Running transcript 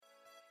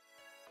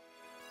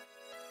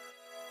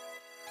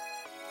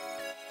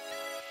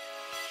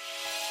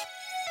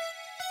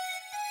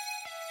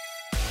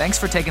Thanks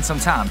for taking some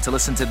time to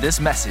listen to this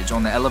message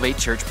on the Elevate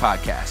Church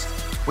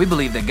podcast. We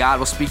believe that God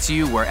will speak to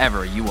you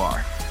wherever you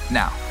are.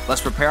 Now,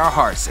 let's prepare our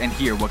hearts and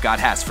hear what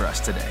God has for us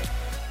today.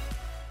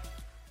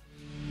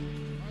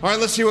 All right,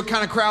 let's see what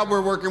kind of crowd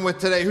we're working with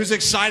today. Who's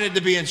excited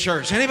to be in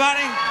church? Anybody?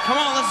 Come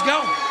on, let's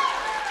go.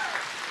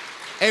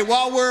 Hey,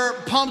 while we're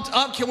pumped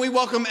up, can we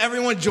welcome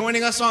everyone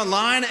joining us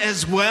online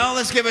as well?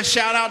 Let's give a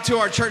shout out to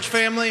our church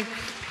family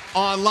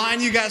online.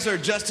 You guys are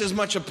just as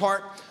much a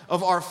part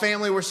of our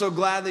family. We're so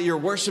glad that you're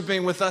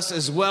worshiping with us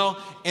as well.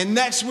 And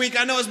next week,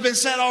 I know it's been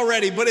said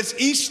already, but it's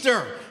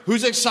Easter.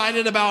 Who's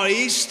excited about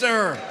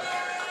Easter?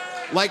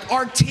 Like,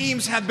 our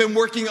teams have been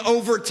working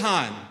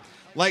overtime.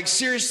 Like,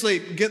 seriously,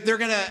 they're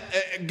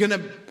gonna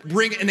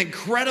bring an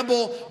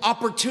incredible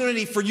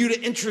opportunity for you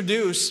to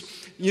introduce,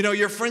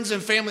 your friends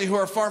and family who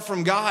are far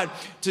from God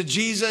to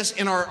Jesus.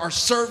 And our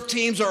serve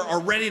teams are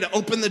ready to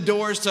open the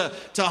doors to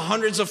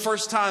hundreds of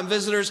first-time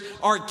visitors.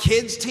 Our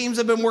kids teams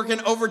have been working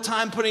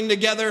overtime, putting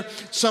together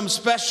some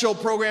special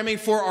programming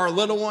for our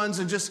little ones.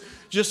 And just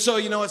so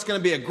you know, it's going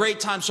to be a great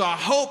time. So I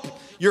hope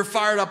you're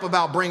fired up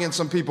about bringing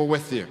some people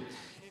with you.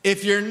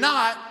 If you're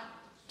not,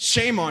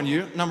 shame on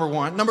you, number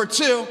one. Number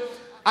two,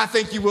 I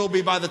think you will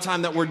be by the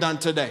time that we're done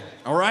today.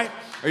 All right?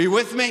 Are you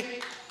with me?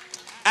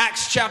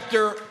 Acts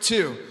chapter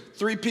 2.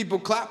 3 people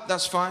clap,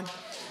 that's fine. It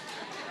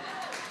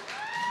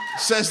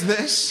says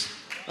this,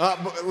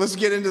 let's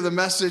get into the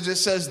message. It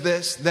says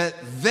this, that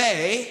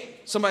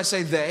somebody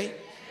say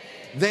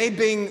they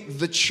being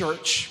the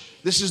church.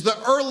 This is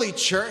the early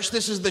church.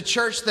 This is the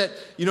church that,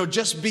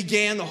 just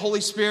began. The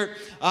Holy Spirit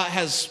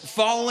has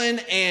fallen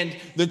and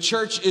the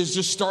church is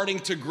just starting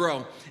to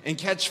grow and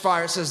catch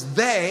fire. It says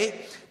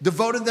they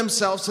devoted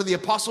themselves to the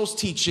apostles'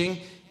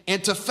 teaching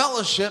and to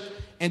fellowship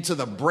and to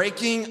the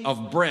breaking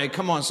of bread.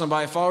 Come on,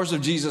 somebody. Followers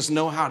of Jesus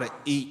know how to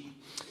eat.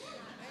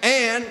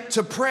 And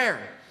to prayer.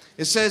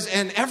 It says,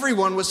 and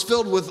everyone was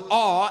filled with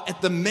awe at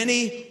the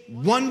many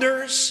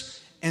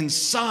wonders and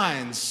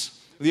signs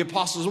of the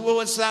apostles. Well,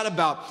 what's that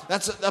about?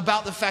 That's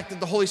about the fact that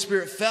the Holy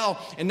Spirit fell,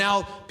 and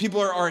now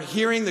people are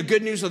hearing the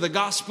good news of the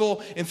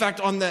gospel. In fact,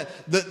 on the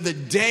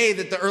day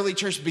that the early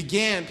church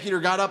began,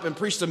 Peter got up and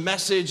preached a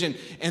message, and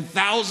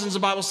thousands, the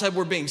Bible said,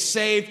 were being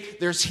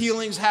saved. There's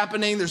healings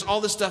happening. There's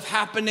all this stuff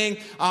happening.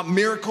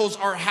 Miracles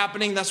are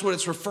happening. That's what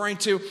it's referring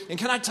to. And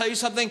can I tell you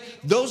something?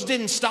 Those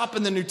didn't stop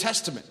in the New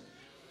Testament.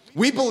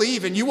 We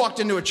believe, and you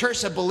walked into a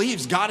church that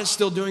believes God is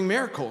still doing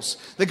miracles,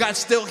 that God's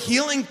still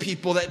healing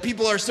people, that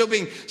people are still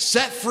being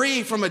set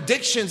free from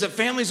addictions, that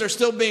families are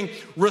still being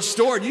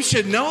restored. You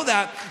should know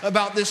that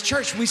about this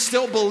church. We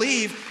still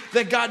believe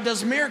that God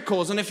does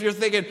miracles. And if you're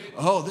thinking,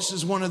 oh, this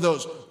is one of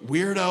those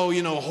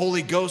weirdo,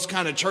 Holy Ghost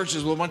kind of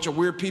churches with a bunch of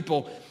weird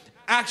people,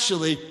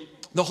 actually,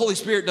 the Holy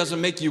Spirit doesn't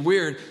make you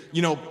weird.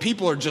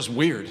 People are just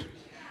weird.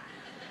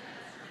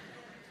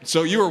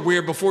 So you were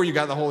weird before you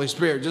got the Holy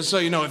Spirit, just so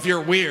you know if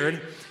you're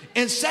weird.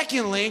 And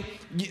secondly,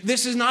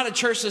 this is not a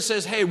church that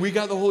says, hey, we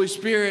got the Holy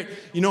Spirit,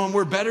 and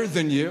we're better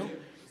than you.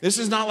 This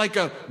is not like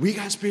we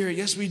got Spirit.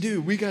 Yes, we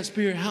do. We got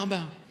Spirit. How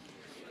about?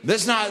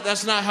 That's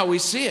not how we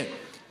see it.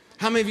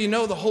 How many of you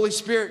know the Holy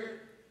Spirit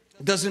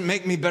doesn't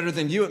make me better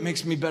than you? It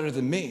makes me better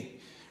than me.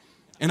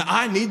 And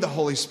I need the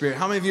Holy Spirit.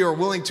 How many of you are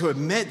willing to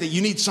admit that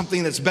you need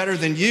something that's better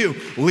than you,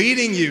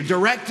 leading you,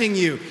 directing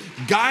you,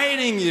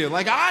 guiding you?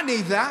 Like, I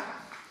need that.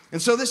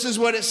 And so this is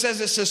what it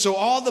says. It says, so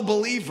all the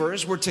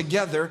believers were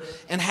together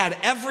and had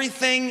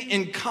everything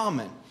in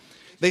common.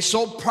 They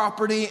sold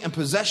property and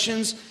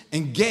possessions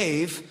and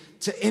gave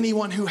to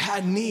anyone who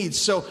had needs.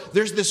 So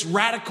there's this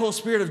radical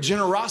spirit of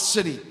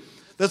generosity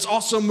that's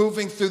also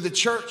moving through the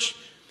church.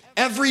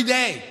 Every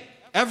day,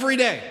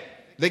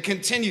 they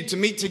continue to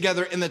meet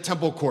together in the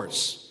temple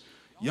courts.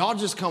 Y'all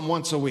just come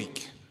once a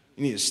week.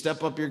 You need to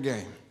step up your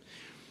game.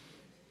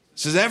 It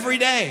says every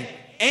day.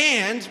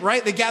 And,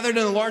 they gathered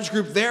in a large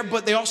group there,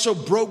 but they also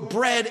broke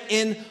bread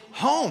in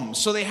homes.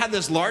 So they had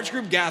this large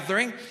group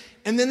gathering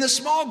and then the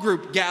small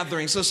group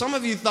gathering. So some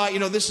of you thought,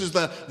 this is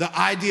the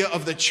idea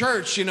of the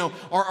church,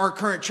 our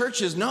current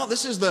churches. No,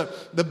 this is the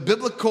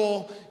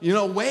biblical,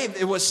 way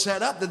it was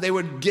set up that they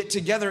would get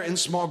together in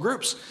small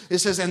groups. It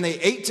says, and they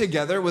ate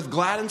together with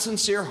glad and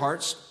sincere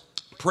hearts,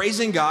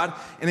 praising God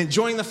and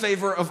enjoying the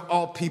favor of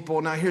all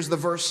people. Now here's the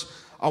verse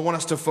I want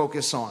us to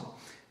focus on.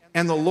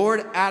 And the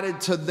Lord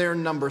added to their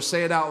number,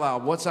 say it out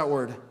loud. What's that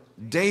word?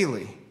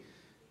 Daily.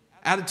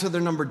 Added to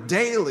their number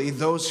daily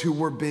those who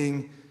were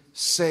being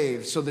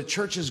saved. So the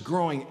church is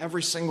growing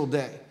every single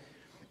day.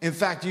 In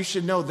fact, you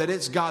should know that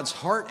it's God's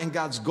heart and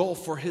God's goal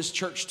for his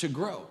church to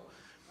grow.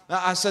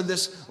 I said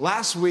this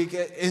last week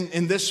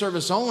in this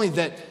service only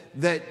that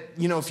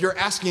if you're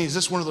asking, is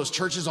this one of those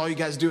churches all you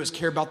guys do is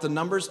care about the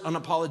numbers?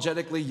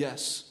 Unapologetically,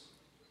 yes.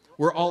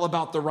 We're all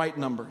about the right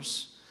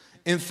numbers.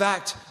 In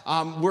fact,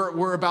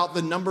 we're about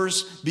the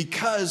numbers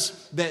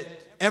because that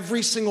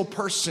every single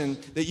person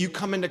that you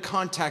come into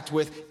contact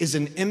with is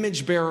an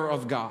image bearer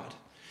of God.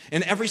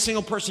 And every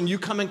single person you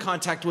come in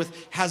contact with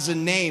has a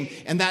name,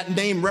 and that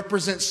name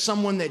represents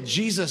someone that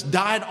Jesus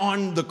died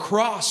on the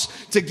cross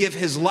to give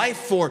his life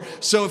for.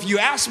 So if you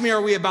ask me,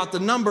 are we about the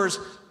numbers?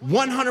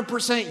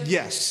 100%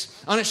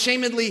 yes.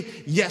 Unashamedly,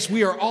 yes.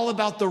 We are all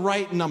about the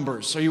right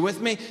numbers. Are you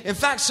with me? In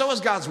fact, so is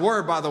God's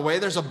word, by the way.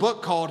 There's a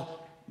book called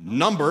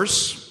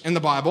Numbers in the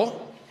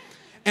Bible.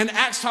 And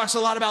Acts talks a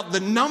lot about the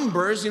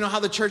numbers, how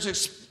the church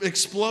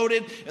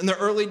exploded in the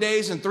early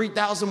days and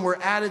 3,000 were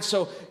added.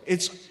 So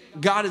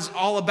God is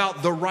all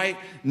about the right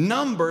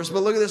numbers.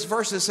 But look at this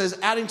verse. It says,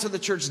 adding to the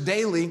church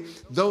daily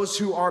those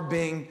who are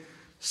being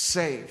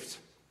saved.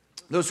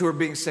 Those who are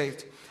being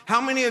saved.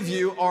 How many of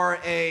you are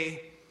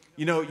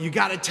you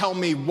got to tell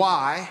me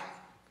why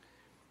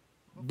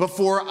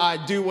before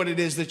I do what it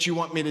is that you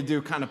want me to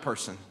do kind of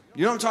person?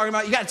 You know what I'm talking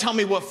about? You got to tell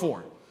me what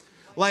for.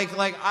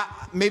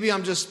 Maybe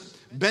I'm just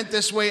bent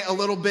this way a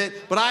little bit,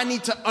 but I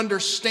need to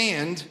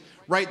understand,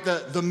 right,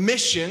 the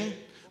mission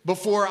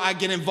before I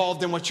get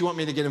involved in what you want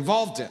me to get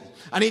involved in.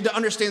 I need to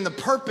understand the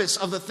purpose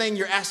of the thing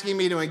you're asking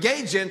me to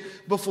engage in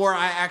before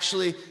I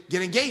actually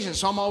get engaged in.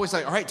 So I'm always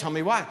like, all right, tell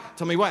me why.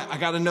 Tell me why. I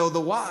got to know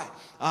the why.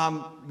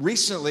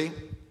 Recently,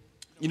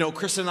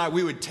 Kristen and I,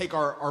 we would take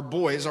our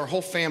boys, our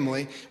whole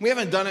family. We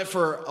haven't done it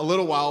for a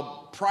little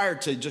while prior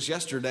to just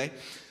yesterday,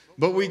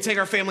 but we take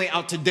our family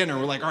out to dinner.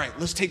 We're like, all right,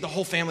 let's take the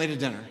whole family to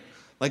dinner.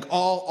 Like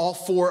all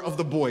four of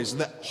the boys,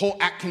 the whole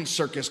Atkins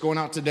circus going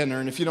out to dinner.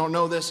 And if you don't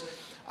know this,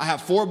 I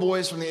have 4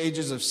 boys from the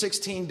ages of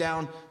 16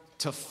 down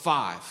to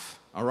 5,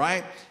 all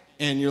right?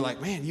 And you're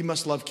like, man, you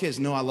must love kids.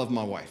 No, I love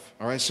my wife,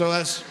 all right? So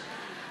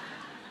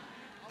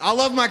I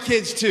love my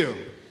kids too,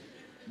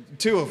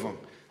 2 of them.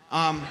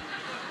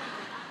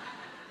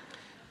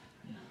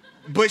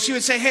 But she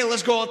would say, hey,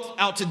 let's go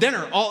out to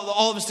dinner,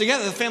 all of us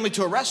together, the family,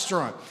 to a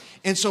restaurant.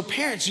 And so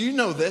parents, you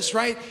know this,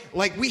 right?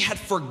 Like we had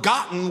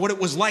forgotten what it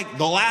was like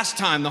the last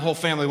time the whole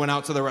family went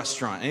out to the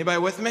restaurant. Anybody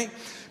with me?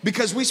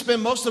 Because we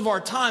spend most of our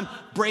time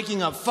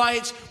breaking up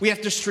fights. We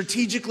have to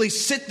strategically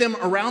sit them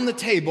around the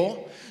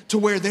table to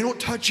where they don't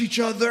touch each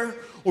other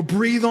or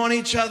breathe on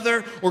each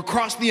other or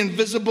cross the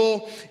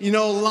invisible,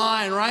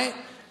 line, right?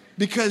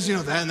 Because,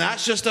 then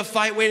that's just a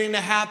fight waiting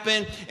to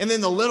happen. And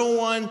then the little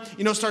one,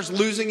 starts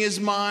losing his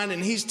mind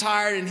and he's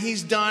tired and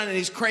he's done and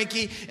he's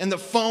cranky and the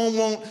phone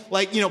won't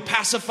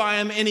pacify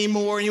him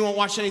anymore and he won't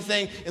watch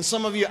anything. And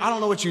some of you, I don't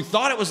know what you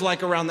thought it was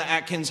like around the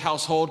Atkins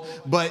household,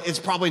 but it's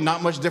probably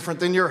not much different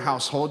than your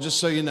household, just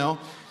so you know.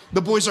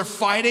 The boys are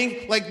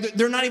fighting, like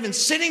they're not even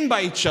sitting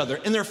by each other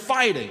and they're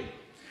fighting.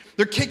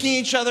 They're kicking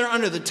each other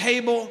under the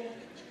table.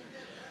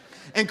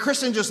 And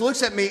Kristen just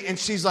looks at me and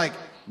she's like,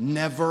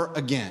 never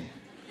again.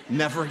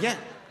 Never again,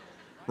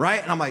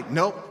 right? And I'm like,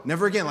 nope,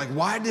 never again. Like,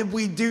 why did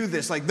we do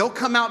this? Like, they'll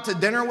come out to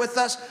dinner with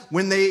us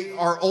when they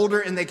are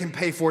older and they can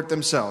pay for it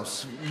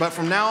themselves. But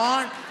from now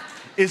on,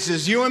 it's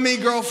just you and me,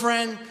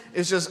 girlfriend.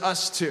 It's just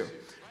us two,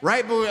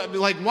 right? But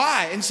like,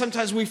 why? And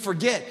sometimes we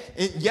forget.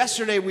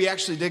 Yesterday, we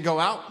actually did go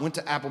out, went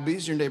to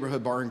Applebee's, your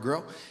neighborhood bar and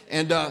grill,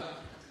 and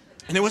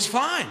it was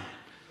fine.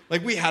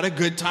 Like, we had a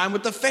good time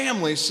with the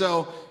family.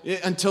 So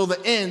until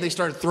the end, they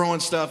started throwing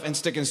stuff and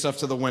sticking stuff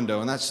to the window,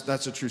 and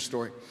that's a true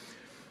story.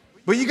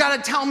 But you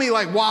got to tell me,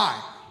 like, why?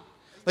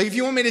 Like, if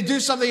you want me to do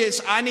something,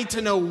 I need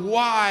to know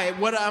why.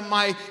 What am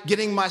I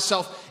getting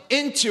myself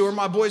into? Or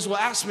my boys will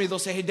ask me, they'll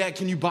say, hey, Dad,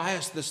 can you buy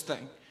us this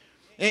thing?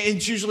 And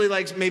it's usually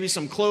like maybe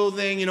some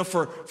clothing,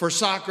 for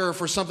soccer or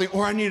for something.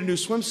 Or I need a new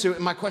swimsuit.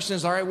 And my question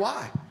is, all right,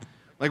 why?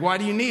 Like, why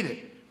do you need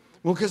it?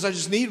 Well, because I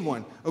just need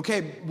one.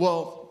 Okay,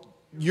 well,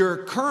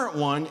 your current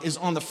one is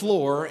on the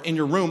floor in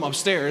your room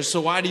upstairs. So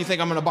why do you think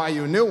I'm going to buy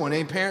you a new one?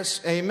 Hey, parents,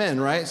 amen,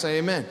 right? Say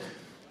amen.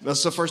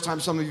 That's the first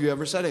time some of you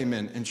ever said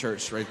amen in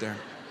church right there.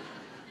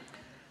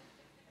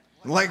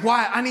 Like,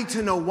 why? I need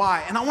to know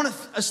why. And I want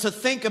us to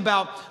think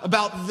about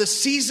the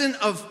season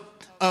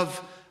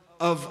of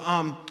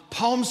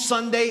Palm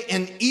Sunday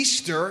and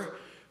Easter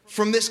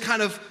from this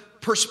kind of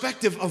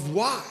perspective of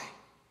why.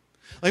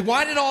 Like,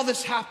 why did all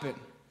this happen?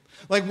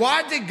 Like,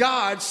 why did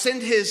God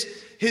send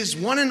his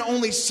one and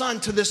only son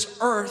to this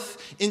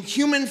earth in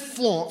human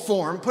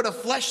form, put a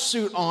flesh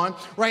suit on,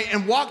 right,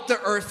 and walk the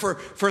earth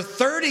for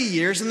 30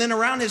 years, and then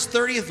around his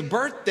 30th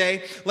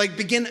birthday, like,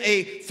 begin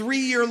a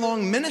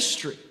 3-year-long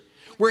ministry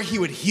where he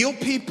would heal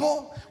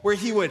people, where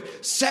he would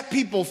set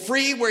people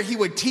free, where he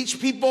would teach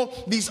people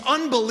these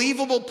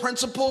unbelievable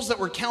principles that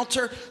were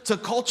counter to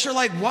culture.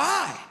 Like,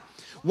 why?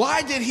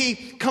 Why did he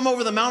come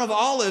over the Mount of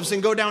Olives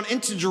and go down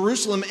into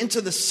Jerusalem,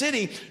 into the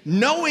city,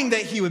 knowing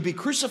that he would be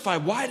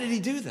crucified? Why did he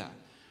do that?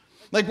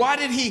 Like, why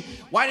did he,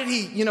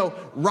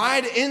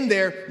 ride in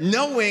there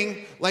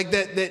knowing like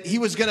that he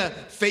was going to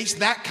face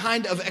that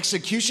kind of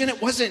execution?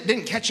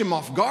 Didn't catch him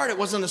off guard. It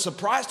wasn't a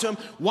surprise to him.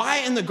 Why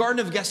in the Garden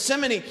of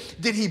Gethsemane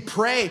did he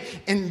pray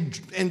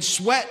and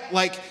sweat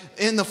like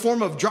in the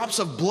form of drops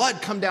of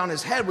blood come down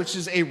his head, which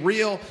is a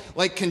real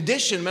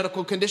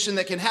medical condition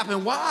that can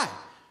happen? Why?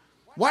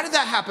 Why did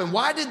that happen?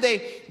 Why did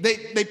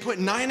they put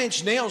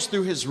 9-inch nails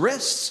through his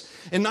wrists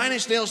and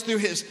 9-inch nails through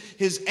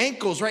his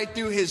ankles, right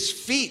through his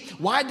feet?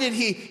 Why did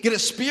he get a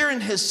spear in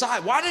his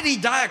side? Why did he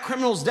die a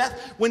criminal's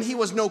death when he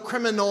was no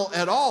criminal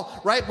at all,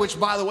 right? Which,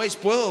 by the way,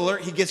 spoiler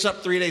alert, he gets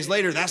up 3 days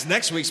later. That's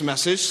next week's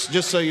message,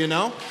 just so you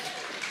know.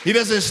 He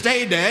doesn't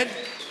stay dead.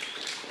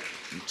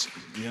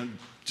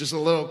 just a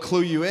little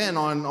clue you in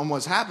on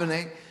what's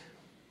happening.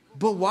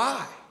 But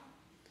why?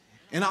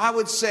 And I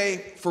would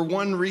say for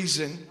one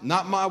reason,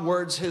 not my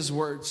words, his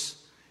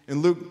words.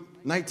 In Luke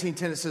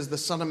 19:10, it says, the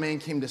Son of Man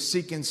came to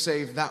seek and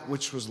save that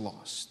which was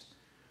lost.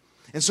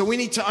 And so we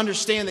need to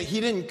understand that he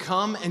didn't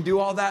come and do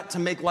all that to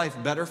make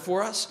life better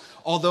for us.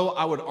 Although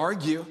I would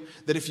argue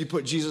that if you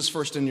put Jesus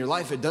first in your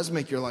life, it does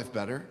make your life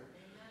better.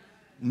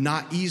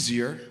 Not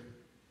easier.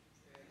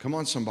 Come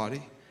on,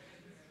 somebody.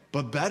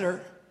 But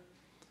better.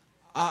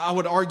 I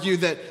would argue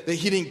that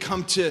he didn't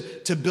come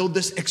to build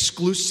this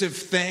exclusive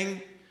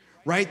thing,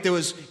 right? There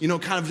was,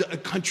 kind of a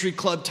country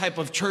club type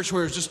of church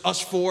where it was just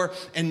us four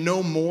and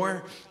no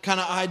more kind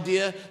of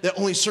idea that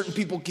only certain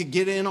people could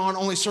get in on,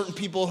 only certain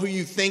people who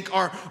you think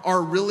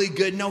are really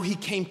good. No, he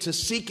came to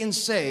seek and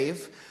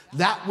save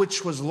that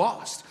which was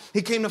lost.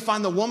 He came to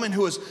find the woman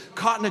who was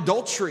caught in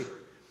adultery.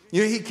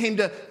 He came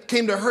to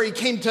her. He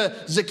came to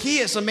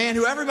Zacchaeus, a man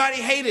who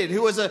everybody hated,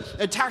 who was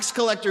a tax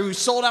collector who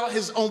sold out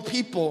his own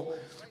people,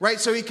 right?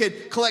 So he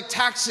could collect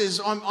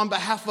taxes on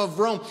behalf of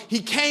Rome. He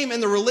came,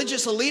 and the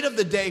religious elite of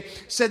the day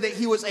said that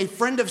he was a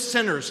friend of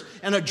sinners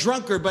and a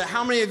drunkard. But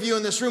how many of you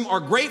in this room are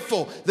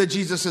grateful that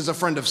Jesus is a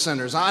friend of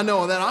sinners? I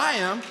know that I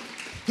am.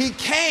 He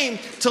came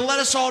to let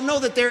us all know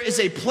that there is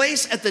a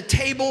place at the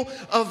table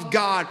of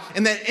God,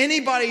 and that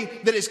anybody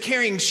that is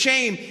carrying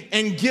shame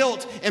and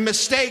guilt and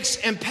mistakes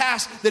and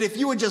past, that if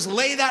you would just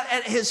lay that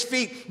at his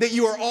feet, that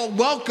you are all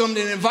welcomed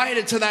and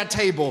invited to that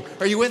table.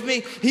 Are you with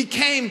me? He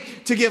came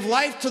to give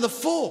life to the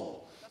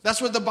full. That's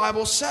what the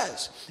Bible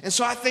says. And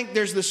so I think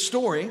there's this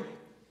story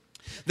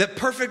that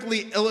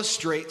perfectly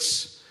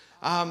illustrates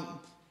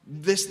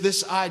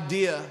this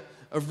idea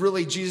of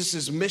really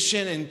Jesus'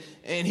 mission,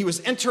 and he was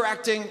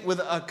interacting with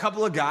a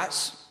couple of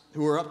guys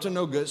who were up to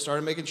no good,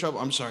 started making trouble.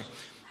 I'm sorry.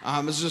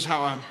 This is just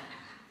how I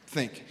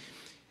think.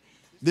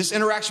 This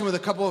interaction with a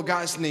couple of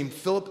guys named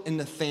Philip and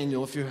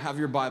Nathaniel, if you have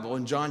your Bible,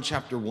 in John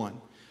chapter 1.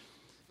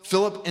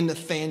 Philip and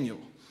Nathaniel.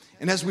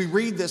 And as we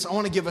read this, I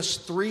want to give us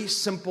 3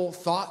 simple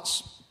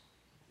thoughts.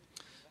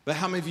 But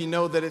how many of you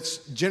know that it's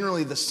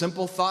generally the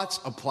simple thoughts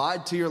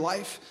applied to your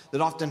life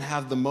that often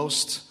have the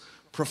most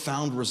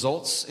profound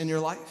results in your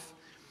life?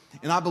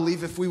 And I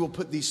believe if we will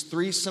put these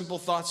 3 simple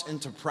thoughts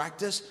into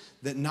practice,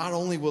 that not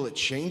only will it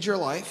change your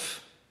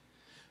life,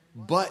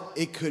 but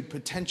it could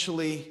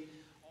potentially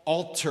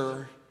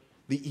alter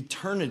the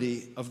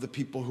eternity of the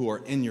people who are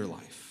in your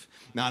life.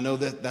 Now, I know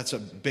that that's a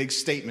big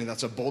statement.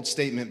 That's a bold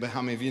statement. But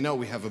how many of you know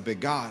we have a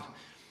big God?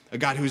 A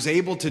God who's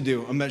able to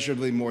do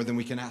immeasurably more than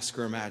we can ask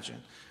or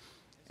imagine.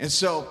 And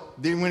so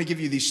I'm going to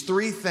give you these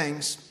 3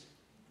 things.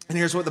 And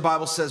here's what the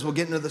Bible says. We'll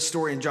get into the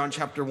story in John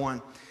chapter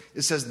 1.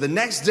 It says, the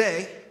next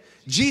day,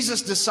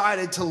 Jesus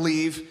decided to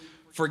leave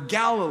for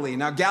Galilee.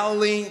 Now,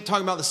 Galilee,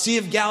 talking about the Sea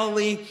of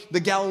Galilee,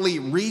 the Galilee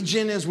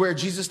region is where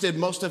Jesus did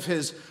most of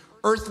his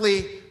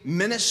earthly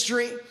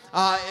ministry,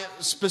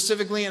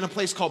 specifically in a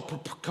place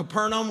called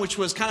Capernaum, which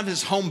was kind of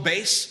his home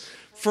base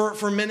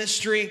for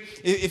ministry.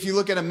 If you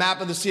look at a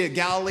map of the Sea of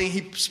Galilee,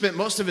 he spent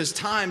most of his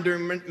time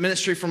during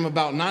ministry from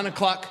about 9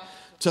 o'clock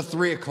to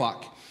 3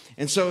 o'clock.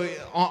 And so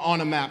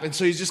on a map. And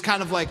so he's just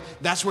kind of like,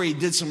 that's where he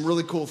did some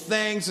really cool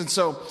things. And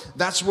so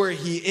that's where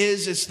he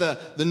is. It's the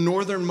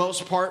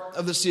northernmost part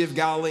of the Sea of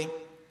Galilee.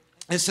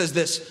 It says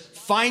this,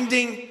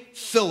 finding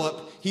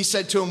Philip, he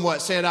said to him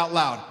what? Say it out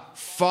loud.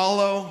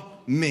 Follow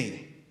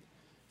me.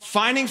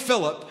 Finding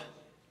Philip,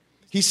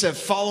 he said,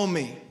 follow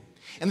me.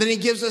 And then he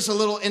gives us a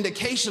little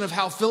indication of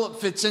how Philip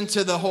fits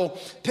into the whole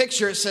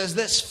picture. It says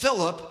this,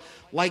 Philip,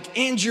 like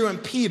Andrew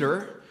and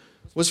Peter,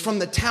 was from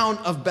the town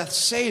of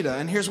Bethsaida.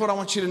 And here's what I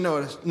want you to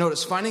notice.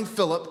 Notice, finding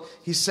Philip,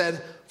 he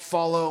said,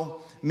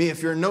 follow me.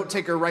 If you're a note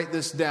taker, write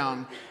this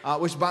down.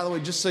 Which, by the way,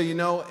 just so you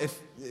know,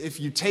 if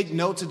you take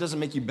notes, it doesn't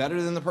make you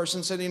better than the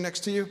person sitting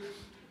next to you.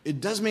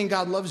 It does mean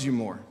God loves you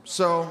more.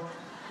 So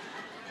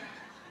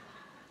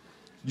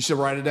you should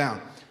write it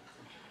down.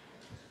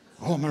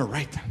 Oh, I'm going to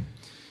write them.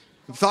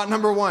 Thought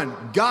number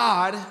 1,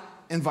 God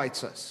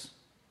invites us.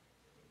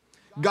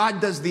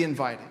 God does the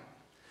inviting.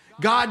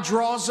 God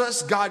draws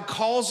us. God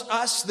calls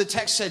us. The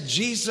text said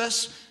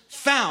Jesus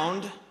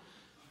found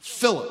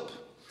Philip.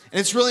 And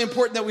it's really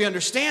important that we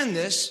understand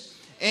this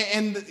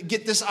and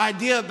get this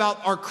idea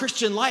about our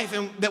Christian life,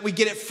 and that we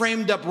get it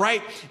framed up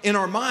right in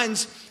our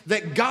minds,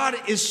 that God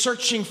is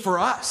searching for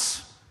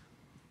us,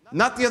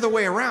 not the other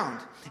way around.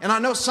 And I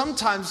know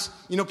sometimes,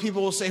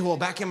 people will say, well,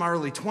 back in my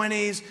early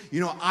 20s,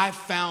 I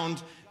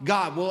found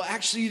God. Well,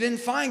 actually, you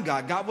didn't find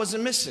God. God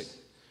wasn't missing.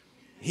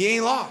 He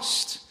ain't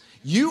lost.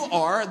 You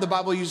are, the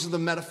Bible uses the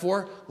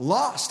metaphor,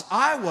 lost.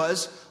 I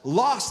was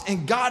lost,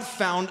 and God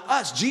found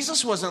us.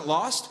 Jesus wasn't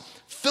lost.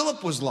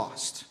 Philip was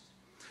lost.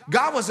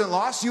 God wasn't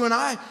lost. You and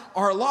I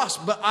are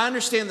lost. But I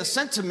understand the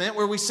sentiment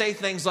where we say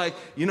things like,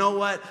 you know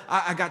what?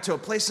 I got to a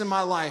place in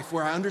my life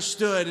where I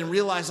understood and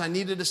realized I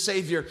needed a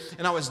Savior,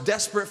 and I was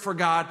desperate for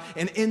God.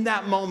 And in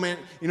that moment,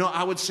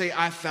 I would say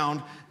I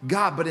found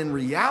God. But in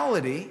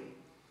reality,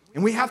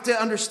 And we have to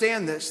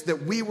understand this,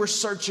 that we were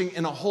searching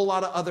in a whole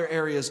lot of other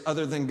areas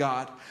other than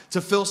God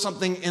to fill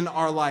something in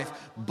our life.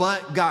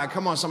 But God,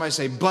 come on, somebody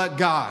say, but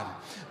God.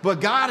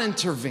 But God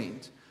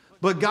intervened.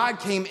 But God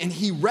came and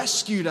he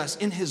rescued us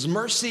in his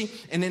mercy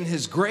and in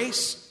his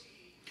grace,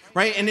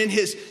 right? And in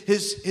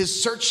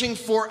his searching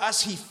for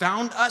us, he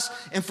found us.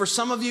 And for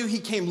some of you, he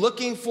came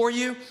looking for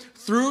you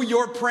through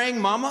your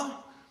praying mama,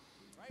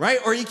 right?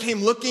 Or he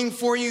came looking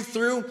for you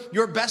through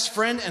your best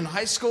friend in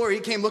high school, or he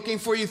came looking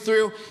for you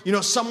through,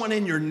 someone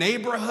in your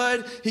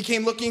neighborhood. He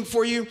came looking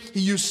for you. He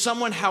used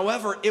someone.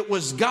 However, it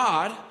was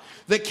God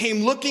that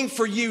came looking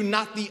for you,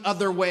 not the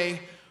other way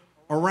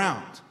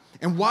around.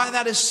 And why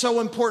that is so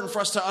important for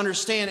us to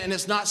understand, and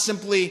it's not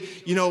simply,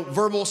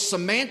 verbal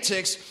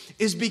semantics,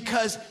 is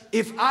because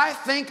if I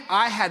think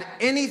I had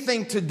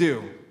anything to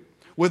do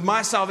with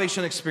my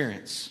salvation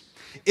experience,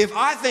 if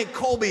I think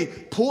Colby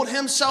pulled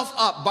himself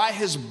up by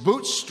his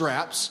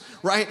bootstraps,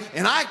 right,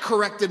 and I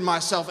corrected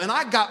myself and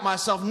I got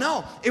myself,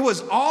 no, it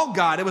was all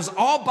God. It was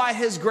all by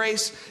his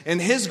grace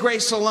and his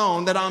grace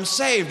alone that I'm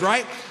saved,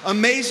 right?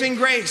 Amazing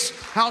grace.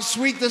 How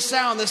sweet the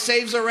sound that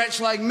saves a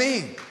wretch like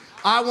me.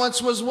 I once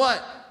was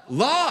what?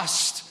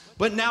 Lost,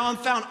 but now I'm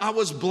found. I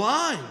was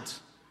blind.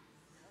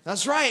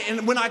 That's right.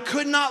 And when I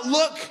could not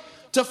look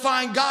to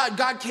find God,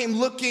 God came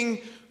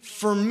looking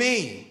for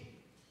me.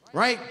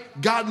 Right?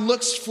 God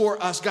looks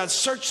for us. God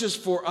searches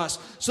for us.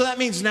 So that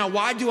means now,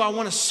 why do I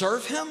want to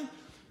serve him?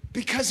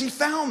 Because he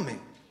found me.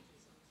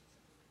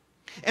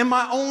 And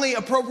my only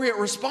appropriate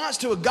response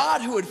to a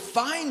God who would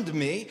find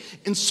me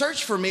and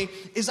search for me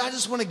is I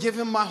just want to give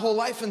him my whole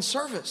life in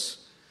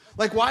service.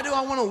 Like, why do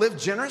I want to live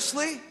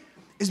generously?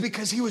 Is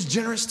because he was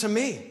generous to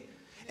me.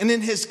 And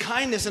in his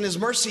kindness and his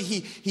mercy,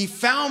 he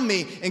found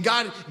me. And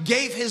God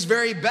gave his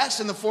very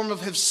best in the form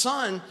of his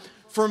son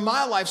for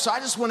my life. So I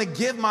just want to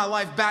give my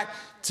life back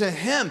to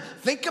him.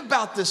 Think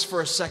about this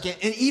for a second.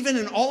 And even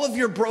in all of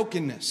your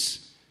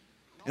brokenness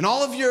and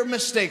all of your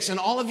mistakes and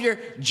all of your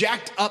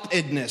jacked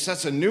up-edness,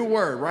 that's a new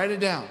word, write it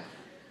down.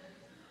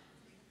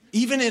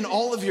 Even in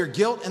all of your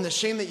guilt and the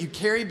shame that you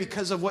carry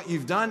because of what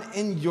you've done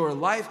in your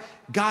life,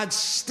 God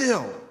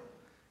still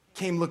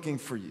came looking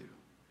for you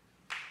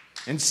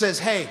and says,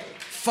 hey,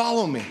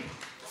 follow me,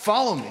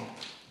 follow me.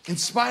 In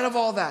spite of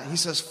all that, he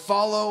says,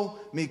 follow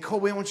me.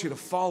 Colby, I want you to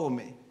follow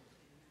me.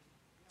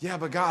 Yeah,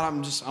 but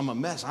God, I'm a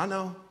mess. I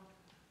know.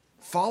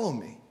 Follow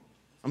me.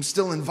 I'm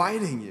still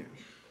inviting you.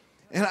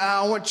 And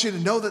I want you to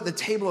know that the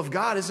table of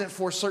God isn't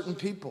for certain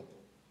people.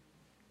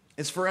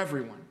 It's for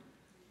everyone.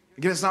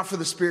 Again, it's not for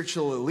the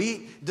spiritual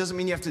elite. It doesn't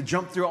mean you have to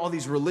jump through all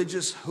these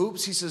religious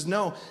hoops. He says,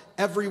 no,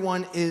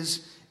 everyone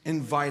is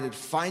invited.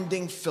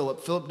 Finding Philip.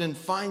 Philip didn't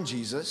find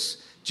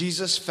Jesus.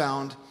 Jesus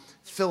found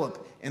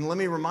Philip. And let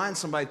me remind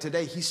somebody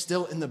today, he's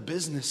still in the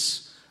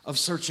business of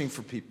searching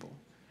for people.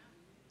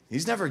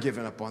 He's never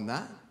given up on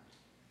that.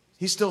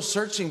 He's still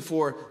searching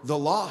for the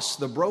lost,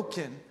 the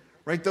broken,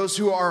 right? Those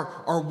who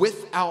are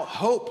without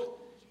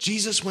hope.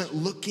 Jesus went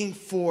looking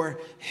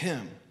for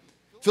him.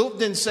 Philip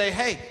didn't say,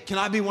 hey, can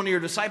I be one of your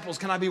disciples?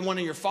 Can I be one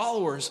of your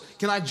followers?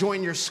 Can I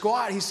join your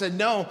squad? He said,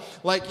 no.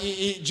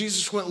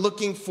 Jesus went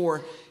looking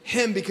for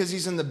him because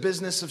he's in the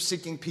business of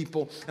seeking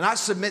people. And I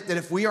submit that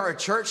if we are a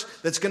church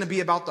that's going to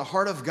be about the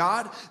heart of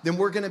God, then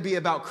we're going to be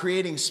about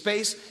creating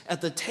space at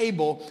the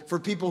table for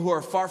people who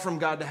are far from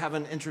God to have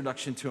an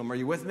introduction to him. Are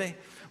you with me?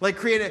 We're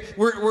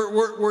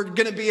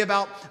going to be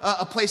about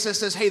a place that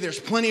says, hey, there's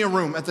plenty of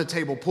room at the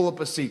table. Pull up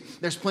a seat.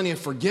 There's plenty of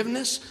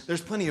forgiveness.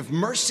 There's plenty of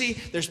mercy.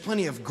 There's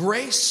plenty of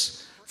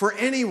grace for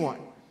anyone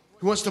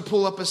who wants to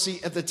pull up a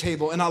seat at the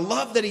table. And I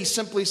love that he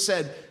simply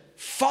said,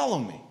 follow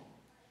me.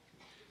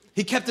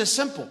 He kept it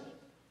simple,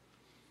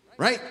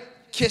 right?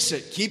 Kiss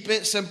it. Keep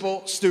it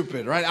simple,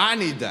 stupid, right? I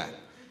need that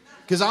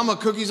because I'm a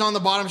cookies on the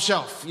bottom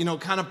shelf,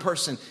 kind of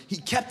person. He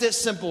kept it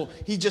simple.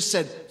 He just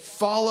said,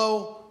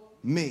 follow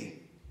me.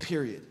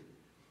 Period.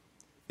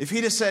 If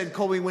he'd have said,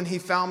 Colby, when he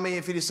found me,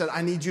 if he'd have said,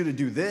 I need you to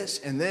do this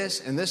and this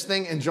and this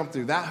thing and jump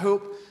through that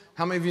hoop,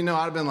 how many of you know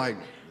I'd have been like,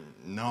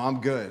 no,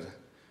 I'm good.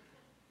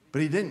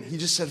 But he didn't. He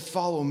just said,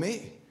 follow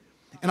me.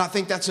 And I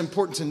think that's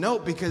important to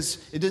note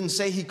because it didn't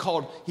say he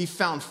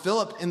found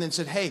Philip and then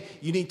said, hey,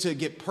 you need to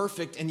get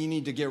perfect and you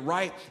need to get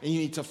right and you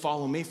need to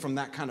follow me from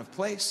that kind of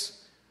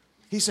place.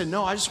 He said,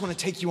 no, I just want to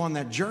take you on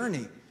that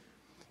journey.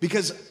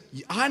 Because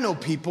I know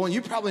people, and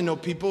you probably know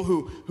people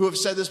who have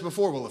said this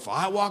before. Well, if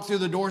I walk through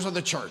the doors of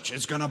the church,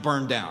 it's going to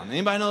burn down.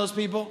 Anybody know those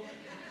people?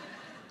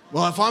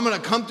 Well, if I'm going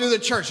to come through the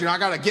church, I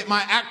got to get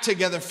my act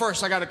together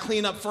first. I got to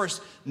clean up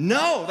first.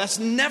 No, that's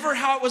never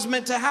how it was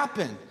meant to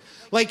happen.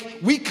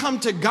 We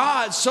come to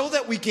God so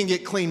that we can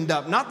get cleaned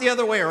up, not the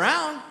other way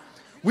around.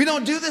 We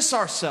don't do this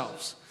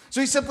ourselves.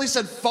 So he simply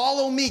said,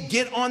 follow me,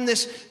 get on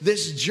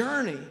this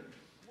journey.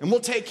 And we'll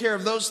take care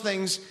of those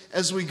things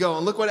as we go.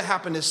 And look what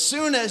happened. As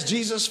soon as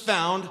Jesus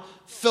found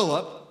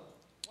Philip,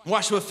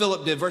 watch what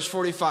Philip did. Verse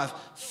 45.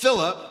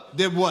 Philip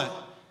did what?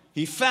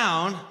 He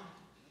found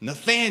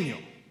Nathanael.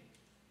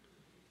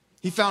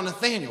 He found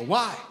Nathanael.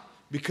 Why?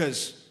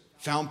 Because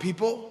found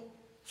people,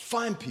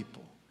 find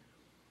people.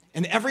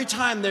 And every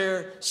time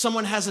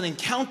someone has an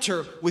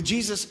encounter with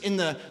Jesus in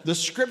the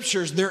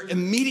scriptures, their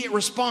immediate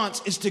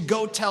response is to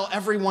go tell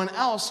everyone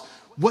else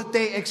what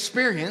they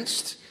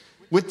experienced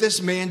with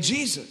this man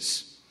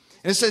Jesus.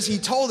 And it says, he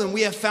told them,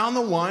 we have found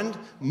the one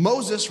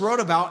Moses wrote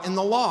about in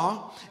the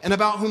law, and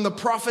about whom the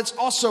prophets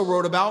also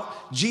wrote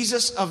about,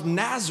 Jesus of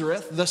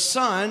Nazareth, the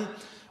son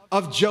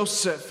of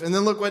Joseph. And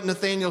then look what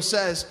Nathanael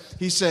says.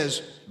 He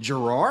says,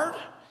 Gerard,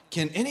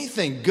 can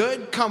anything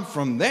good come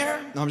from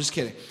there? No, I'm just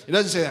kidding. It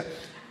doesn't say that.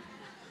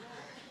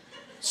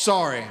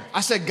 Sorry.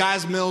 I said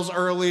Guys Mills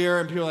earlier,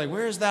 and people are like,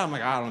 where is that? I'm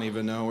like, I don't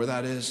even know where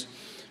that is.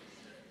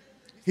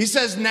 He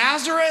says,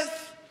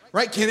 Nazareth,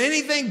 right? Can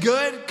anything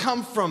good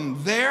come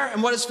from there?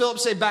 And what does Philip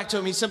say back to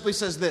him? He simply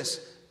says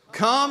this,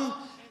 come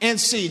and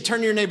see. Turn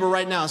to your neighbor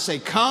right now and say,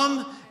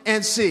 come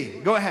and see.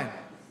 Go ahead.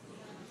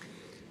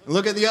 And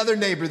look at the other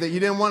neighbor that you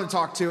didn't want to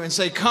talk to and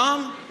say,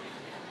 come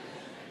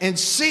and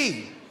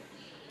see.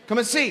 Come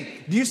and see.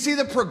 Do you see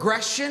the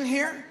progression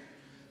here?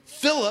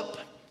 Philip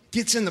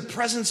gets in the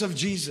presence of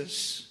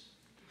Jesus,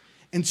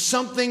 and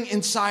something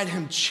inside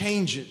him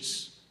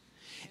changes.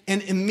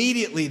 And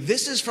immediately,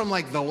 this is from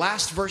like the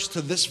last verse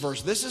to this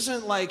verse. This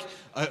isn't like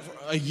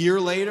a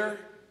year later.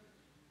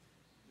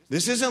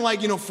 This isn't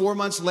like, 4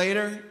 months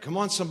later. Come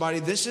on, somebody.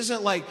 This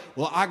isn't like,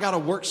 well, I got to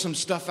work some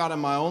stuff out in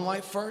my own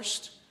life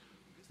first.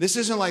 This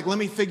isn't like, let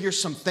me figure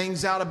some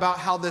things out about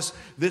how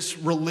this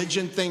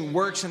religion thing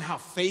works and how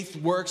faith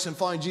works and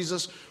following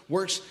Jesus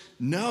works.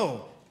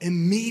 No,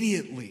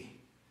 immediately.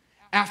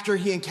 After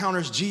he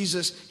encounters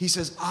Jesus, he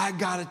says, I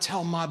got to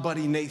tell my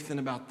buddy Nathan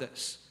about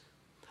this.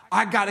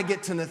 I got to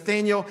get to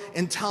Nathanael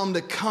and tell him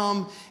to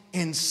come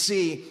and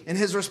see. And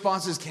his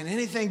response is, can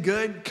anything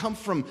good come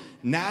from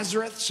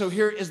Nazareth? So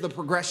here is the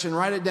progression.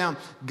 Write it down.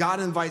 God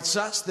invites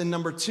us. Then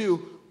number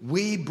 2,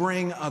 we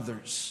bring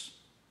others.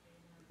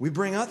 We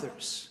bring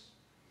others.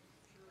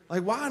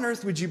 Like, why on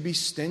earth would you be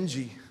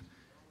stingy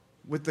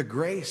with the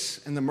grace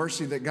and the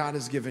mercy that God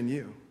has given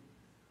you?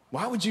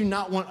 Why would you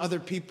not want other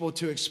people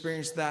to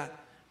experience that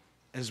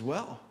as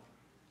well?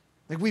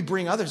 Like, we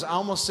bring others. I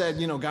almost said,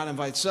 God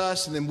invites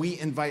us and then we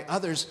invite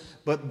others.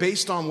 But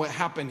based on what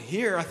happened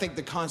here, I think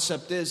the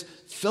concept is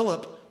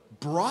Philip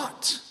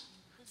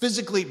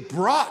physically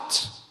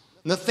brought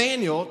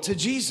Nathanael to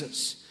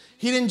Jesus.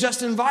 He didn't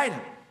just invite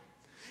him.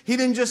 He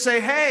didn't just say,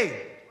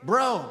 hey,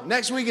 bro,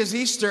 next week is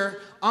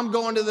Easter. I'm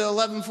going to the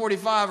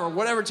 11:45 or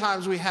whatever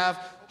times we have.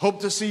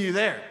 Hope to see you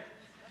there.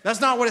 That's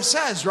not what it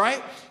says,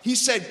 right? He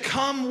said,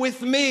 come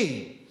with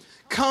me.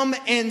 Come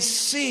and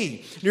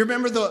see. You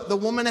remember the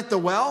woman at the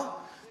well?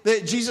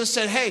 That Jesus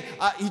said, hey,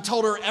 he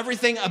told her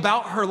everything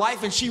about her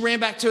life. And she ran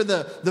back to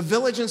the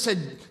village and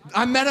said,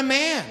 I met a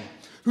man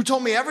who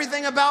told me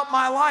everything about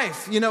my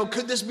life.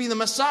 Could this be the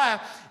Messiah?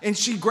 And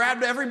she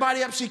grabbed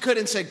everybody up she could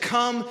and said,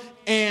 come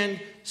and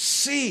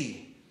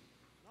see.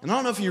 And I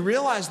don't know if you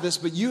realize this,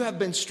 but you have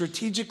been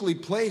strategically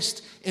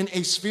placed in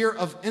a sphere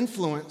of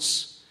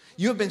influence.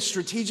 You have been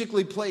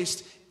strategically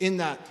placed in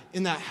that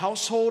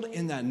household,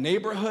 in that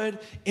neighborhood,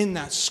 in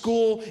that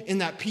school, in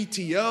that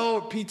PTO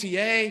or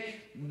PTA,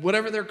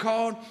 whatever they're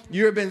called.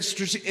 You have been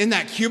in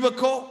that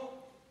cubicle,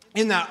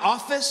 in that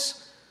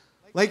office.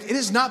 Like, it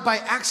is not by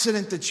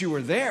accident that you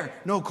were there.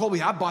 No,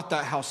 Colby, I bought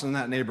that house in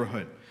that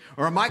neighborhood.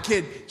 Or my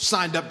kid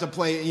signed up to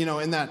play,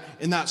 in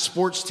that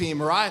sports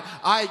team. Or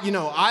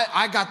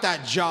I got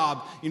that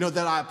job,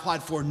 that I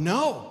applied for.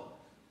 No,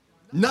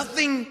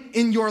 nothing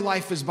in your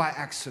life is by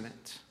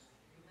accident.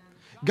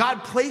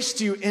 God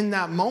placed you in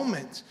that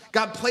moment.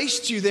 God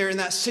placed you there in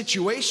that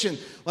situation.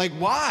 Like,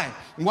 why?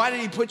 Why did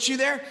he put you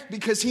there?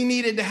 Because he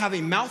needed to have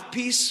a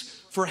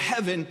mouthpiece for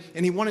heaven,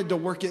 and he wanted to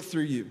work it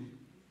through you.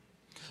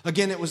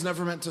 Again, it was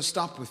never meant to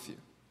stop with you.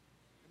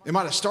 It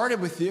might have started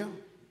with you,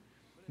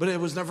 but it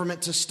was never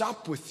meant to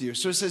stop with you.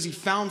 So it says he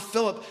found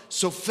Philip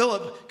so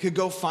Philip could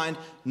go find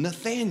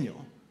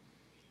Nathanael.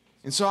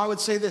 And so I would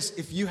say this,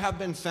 if you have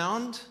been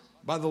found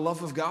by the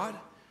love of God,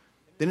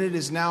 then it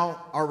is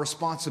now our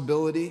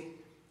responsibility,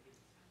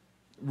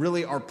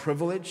 really our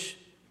privilege,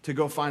 to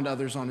go find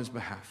others on his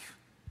behalf.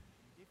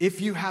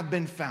 If you have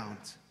been found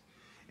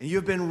and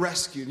you've been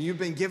rescued and you've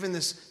been given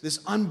this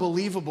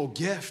unbelievable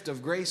gift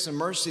of grace and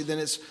mercy, then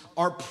it's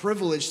our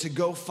privilege to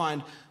go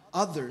find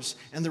others.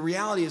 And the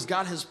reality is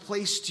God has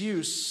placed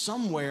you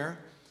somewhere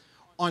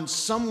on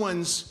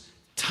someone's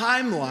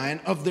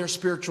timeline of their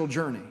spiritual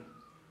journey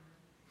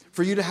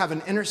for you to have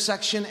an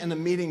intersection and a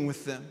meeting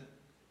with them.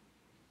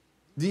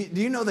 Do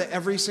you know that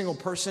every single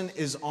person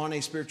is on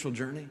a spiritual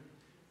journey?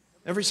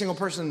 Every single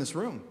person in this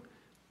room.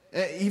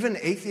 Even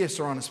atheists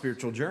are on a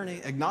spiritual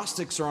journey.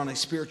 Agnostics are on a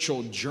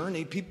spiritual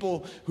journey.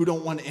 People who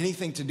don't want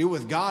anything to do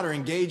with God or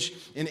engage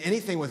in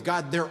anything with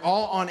God, they're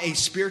all on a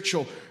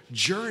spiritual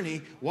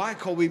journey. Why,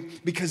 Colby?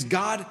 Because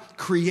God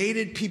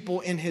created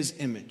people in his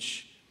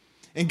image.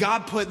 And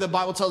God the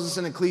Bible tells us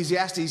in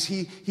Ecclesiastes,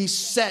 he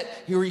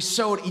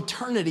sowed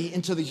eternity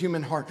into the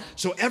human heart.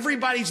 So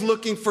everybody's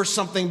looking for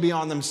something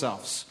beyond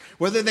themselves.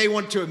 whether they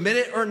want to admit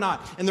it or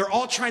not. And they're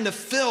all trying to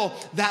fill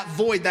that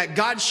void, that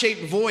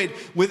God-shaped void,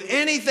 with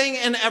anything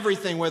and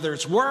everything, whether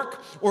it's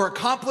work or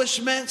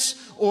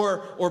accomplishments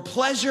or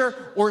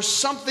pleasure or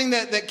something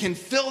that can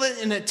fill it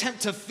in an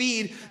attempt to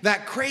feed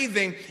that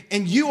craving.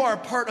 And you are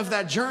part of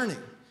that journey.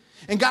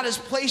 And God has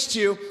placed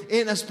you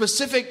in a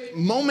specific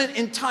moment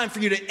in time for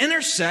you to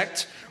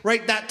intersect,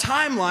 right, that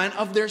timeline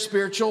of their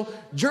spiritual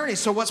journey.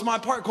 So what's my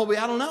part, Colby?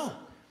 I don't know.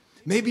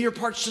 Maybe your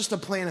part's just to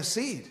plant a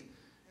seed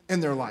in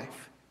their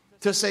life.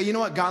 To say, you know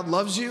what, God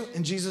loves you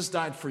and Jesus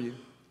died for you.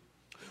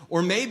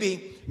 Or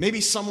maybe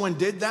someone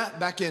did that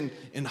back in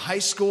high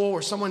school,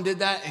 or someone did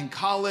that in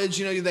college.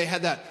 You know, they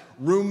had that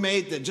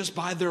roommate that just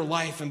by their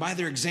life and by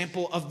their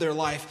example of their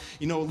life,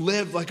 you know,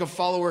 lived like a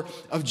follower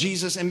of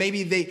Jesus. And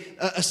maybe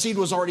a seed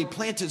was already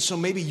planted, so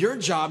maybe your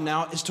job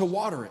now is to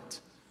water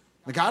it.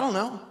 Like, I don't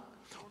know.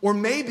 Or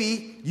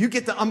maybe you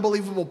get the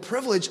unbelievable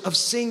privilege of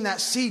seeing that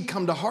seed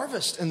come to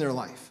harvest in their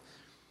life.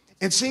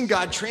 And seeing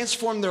God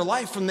transform their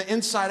life from the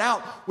inside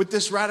out with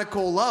this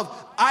radical love.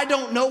 I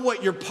don't know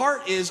what your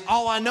part is.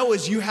 All I know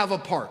is you have a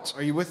part.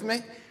 Are you with me?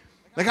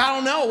 Like, I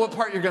don't know what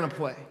part you're going to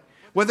play.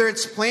 Whether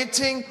it's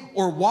planting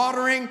or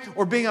watering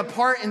or being a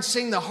part and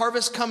seeing the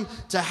harvest come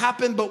to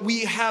happen, but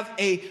we have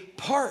a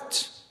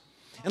part.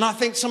 And I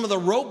think some of the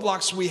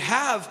roadblocks we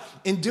have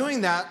in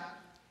doing that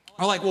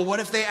are like, well, what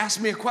if they ask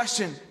me a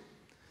question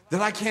that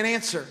I can't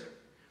answer?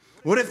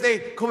 What if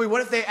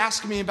they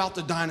ask me about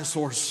the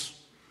dinosaurs?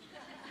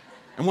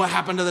 And what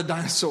happened to the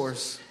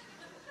dinosaurs?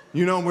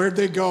 You know, where'd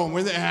they go?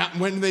 When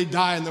did they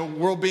die? And the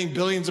world being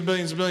billions and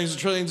billions and billions and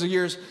trillions of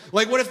years.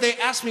 Like, what if they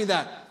ask me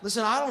that?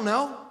 Listen, I don't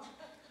know.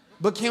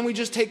 But can we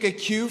just take a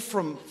cue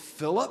from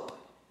Philip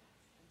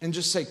and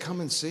just say,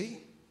 come and see?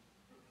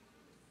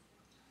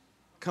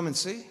 Come and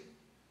see?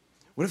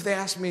 What if they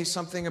ask me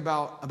something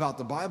about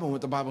the Bible and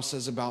what the Bible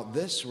says about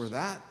this or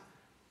that?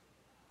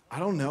 I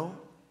don't know.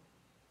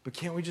 But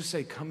can't we just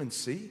say, come and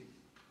see?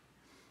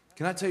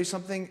 Can I tell you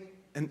something?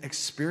 An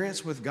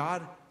experience with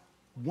God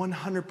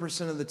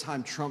 100% of the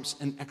time trumps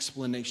an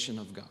explanation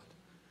of God.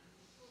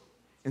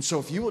 And so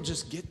if you will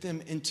just get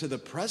them into the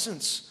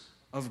presence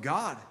of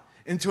God,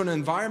 into an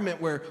environment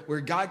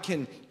where God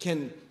can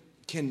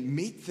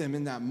meet them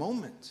in that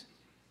moment.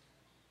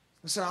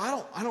 Listen,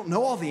 I don't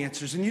know all the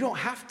answers, and you don't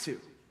have to.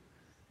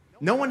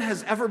 No one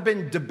has ever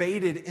been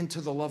debated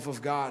into the love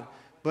of God,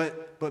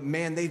 but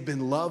man, they've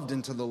been loved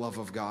into the love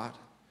of God.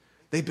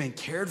 They've been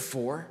cared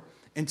for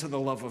into the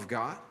love of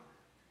God.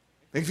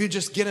 If you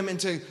just get them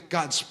into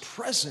God's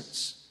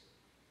presence.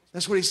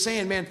 That's what he's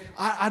saying, man.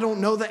 I don't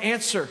know the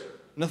answer,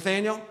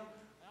 Nathaniel.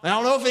 I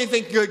don't know if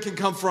anything good can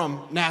come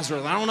from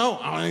Nazareth. I don't know.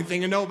 I don't have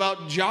anything to know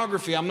about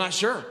geography. I'm not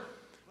sure.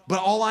 But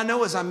all I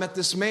know is I met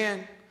this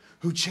man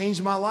who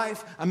changed my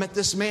life. I met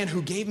this man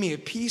who gave me a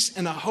peace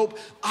and a hope.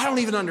 I don't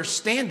even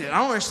understand it. I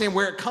don't understand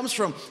where it comes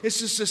from. It's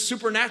just a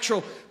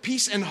supernatural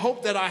peace and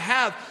hope that I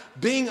have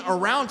being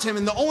around him.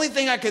 And the only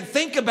thing I could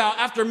think about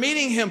after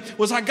meeting him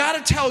was, I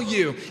got to tell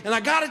you, and I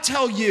got to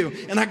tell you,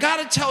 and I got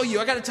to tell you.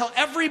 I got to tell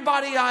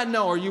everybody I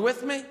know. Are you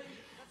with me?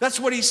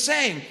 That's what he's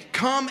saying.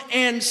 Come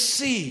and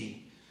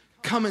see.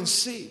 Come and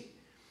see.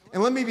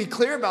 And let me be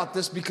clear about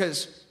this,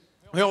 because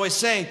we always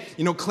say,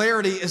 you know,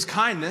 clarity is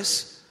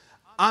kindness.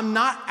 I'm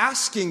not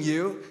asking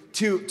you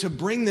to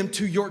bring them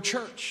to your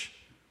church.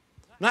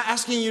 I'm not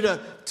asking you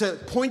to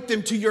point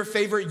them to your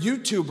favorite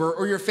YouTuber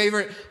or your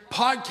favorite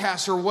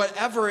podcast or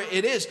whatever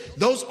it is.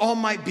 Those all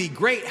might be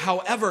great.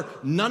 However,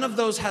 none of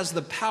those has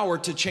the power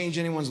to change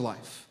anyone's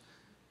life.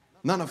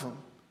 None of them.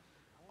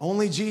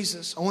 Only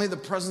Jesus, only the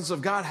presence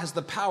of God has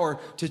the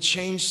power to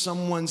change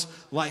someone's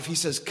life. He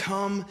says,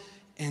 come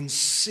and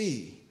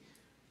see.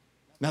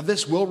 Now,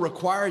 this will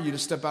require you to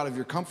step out of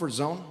your comfort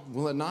zone,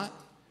 will it not?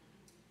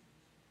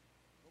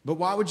 But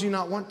why would you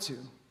not want to?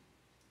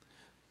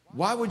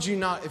 Why would you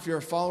not, if you're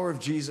a follower of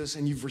Jesus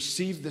and you've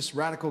received this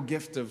radical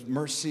gift of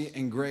mercy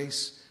and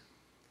grace,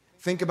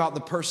 think about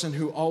the person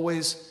who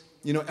always,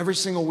 you know, every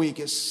single week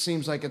it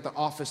seems like at the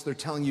office they're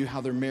telling you how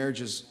their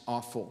marriage is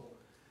awful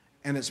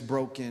and it's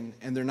broken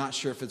and they're not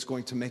sure if it's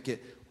going to make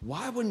it.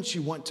 Why wouldn't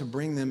you want to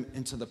bring them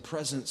into the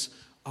presence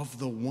of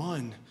the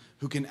one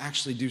who can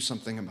actually do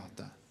something about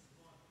that?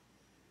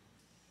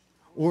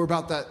 Or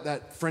about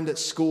that friend at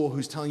school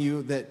who's telling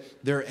you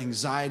that their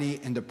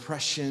anxiety and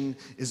depression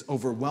is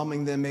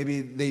overwhelming them.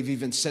 Maybe they've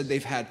even said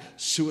they've had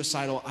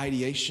suicidal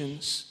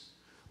ideations.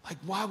 Like,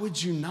 why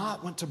would you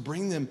not want to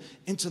bring them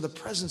into the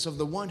presence of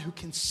the one who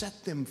can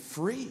set them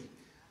free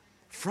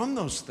from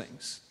those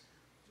things?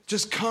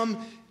 Just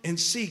come and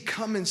see.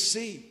 Come and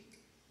see.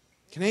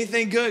 Can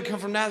anything good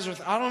come from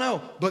Nazareth? I don't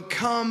know. But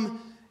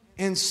come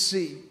and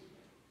see.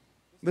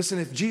 Listen,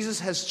 if Jesus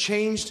has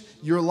changed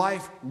your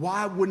life,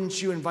 why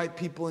wouldn't you invite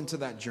people into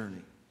that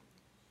journey?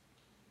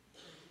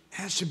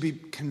 That should be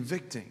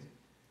convicting.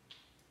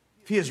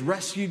 If he has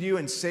rescued you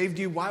and saved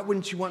you, why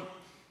wouldn't you want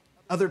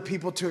other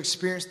people to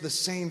experience the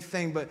same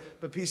thing?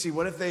 But PC,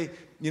 what if they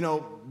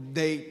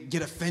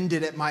get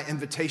offended at my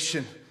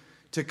invitation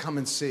to come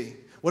and see?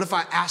 What if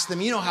I ask them,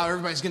 you know how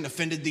everybody's getting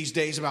offended these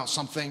days about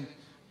something?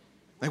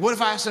 Like, what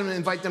if I ask them to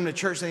invite them to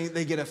church and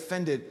they get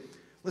offended?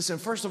 Listen,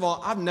 first of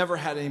all, I've never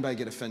had anybody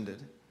get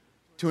offended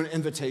to an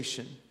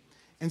invitation.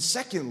 And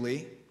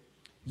secondly,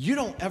 you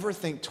don't ever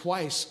think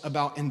twice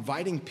about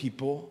inviting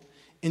people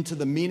into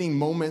the meaningful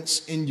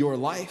moments in your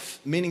life,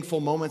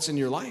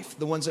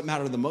 the ones that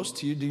matter the most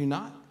to you, do you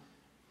not?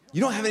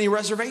 You don't have any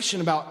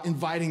reservation about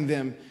inviting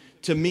them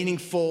to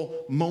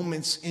meaningful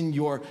moments in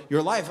your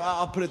life.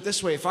 I'll put it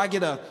this way. If I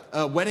get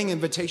a wedding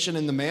invitation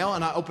in the mail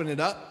and I open it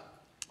up,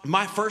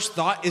 my first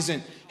thought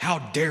isn't, how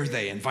dare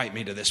they invite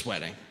me to this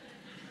wedding?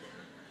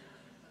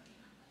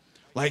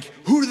 Like,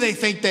 who do they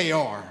think they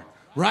are,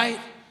 right?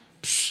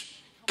 Psh,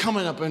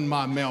 coming up in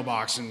my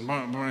mailbox and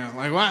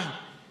like, what?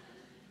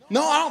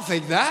 No, I don't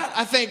think that.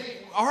 I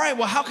think, all right,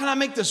 well, how can I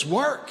make this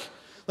work?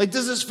 Like,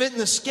 does this fit in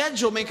the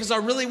schedule, man? Because I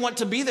really want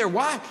to be there.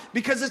 Why?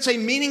 Because it's a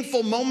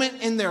meaningful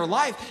moment in their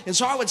life. And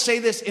so I would say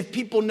this, if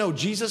people know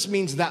Jesus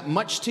means that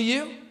much to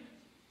you,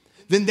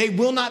 then they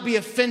will not be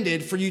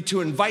offended for you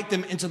to invite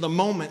them into the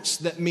moments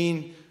that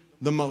mean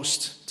the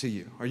most to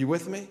you. Are you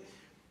with me?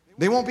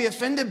 They won't be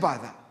offended by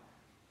that.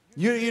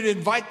 You'd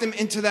invite them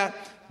into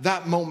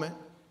that moment.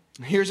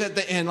 Here's at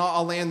the end,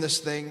 I'll land this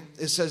thing.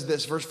 It says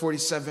this, verse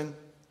 47,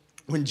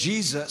 when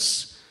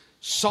Jesus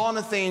saw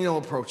Nathanael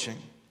approaching,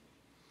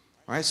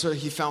 all right, so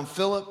he found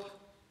Philip.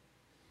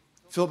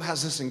 Philip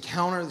has this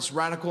encounter, this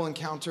radical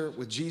encounter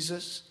with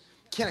Jesus.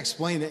 Can't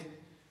explain it,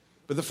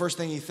 but the first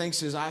thing he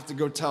thinks is, I have to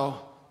go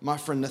tell my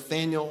friend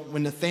Nathanael.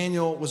 When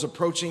Nathanael was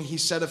approaching, he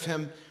said of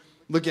him,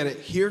 look at it,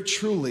 here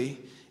truly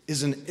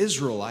is an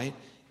Israelite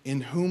in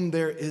whom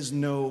there is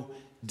no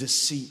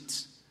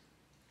deceit.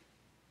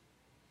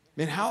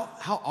 Man, how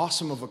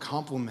awesome of a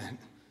compliment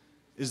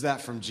is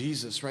that from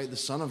Jesus, right? The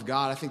Son of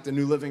God. I think the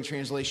New Living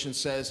Translation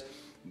says,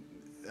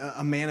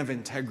 a man of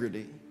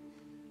integrity.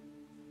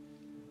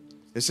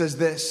 It says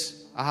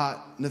this,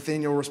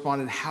 Nathanael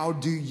responded, how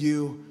do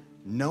you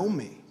know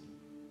me?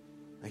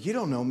 Like, you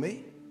don't know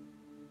me.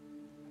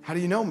 How do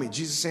you know me?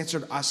 Jesus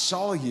answered, I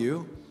saw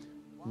you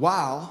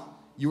while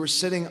you were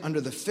sitting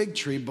under the fig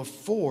tree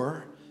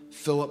before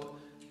Philip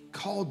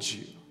called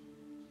you.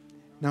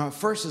 Now, at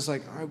first, it's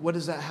like, all right, what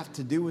does that have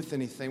to do with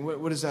anything?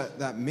 What does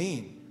that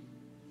mean?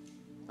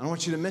 I don't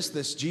want you to miss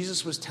this.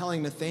 Jesus was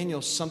telling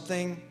Nathanael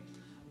something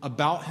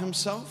about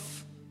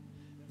himself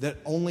that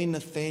only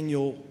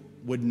Nathanael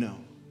would know.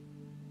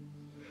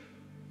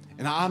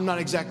 And I'm not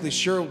exactly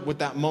sure what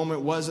that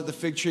moment was at the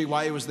fig tree,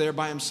 why he was there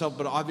by himself,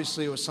 but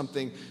obviously it was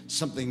something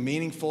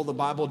meaningful. The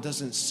Bible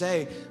doesn't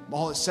say.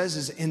 All it says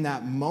is in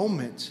that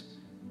moment,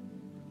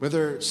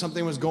 whether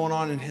something was going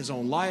on in his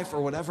own life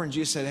or whatever, and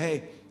Jesus said,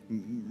 hey,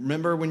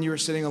 remember when you were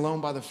sitting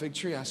alone by the fig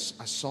tree? I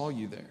saw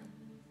you there.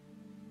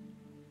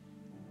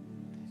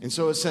 And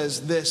so it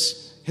says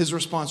this, his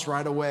response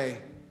right away,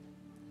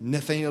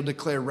 Nathanael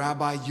declared,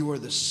 Rabbi, you are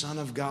the Son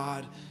of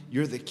God.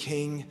 You're the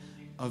King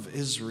of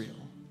Israel.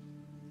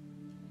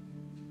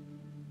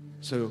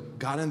 So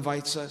God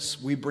invites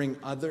us. We bring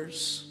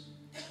others.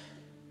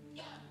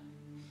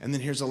 And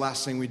then here's the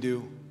last thing we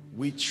do.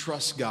 We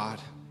trust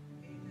God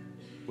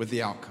with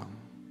the outcome.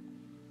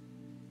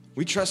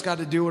 We trust God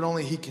to do what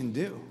only He can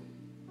do.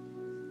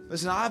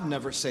 Listen, I've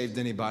never saved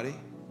anybody.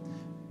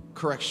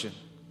 Correction,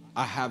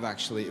 I have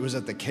actually. It was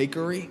at the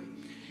cakery.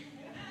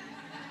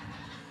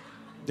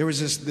 There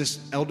was this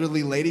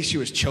elderly lady, she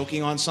was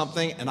choking on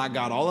something, and I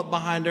got all up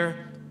behind her,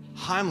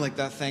 Heimlich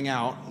that thing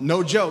out.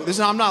 No joke,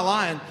 I'm not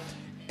lying.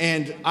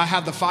 And I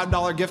have the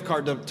 $5 gift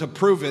card to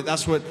prove it.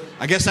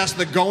 I guess that's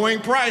the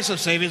going price of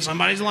saving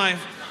somebody's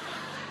life.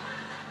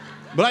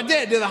 But I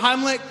did the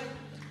Heimlich.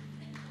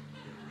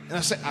 And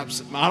I said,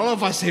 I don't know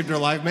if I saved her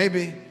life,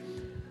 maybe.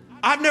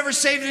 I've never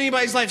saved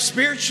anybody's life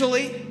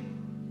spiritually.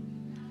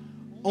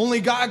 Only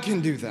God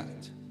can do that.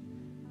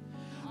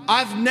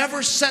 I've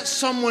never set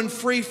someone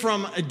free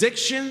from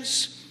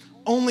addictions.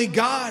 Only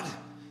God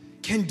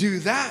can do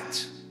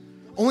that.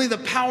 Only the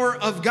power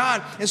of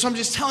God. And so I'm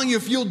just telling you,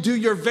 if you'll do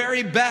your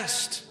very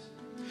best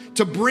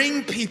to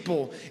bring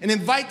people and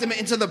invite them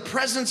into the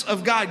presence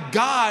of God,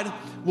 God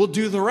will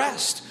do the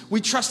rest.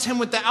 We trust Him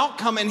with the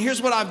outcome. And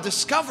here's what I've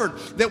discovered,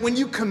 that when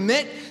you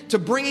commit to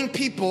bringing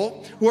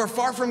people who are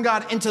far from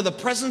God into the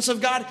presence of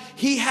God,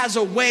 He has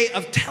a way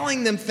of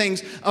telling them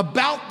things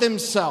about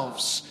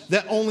themselves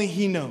that only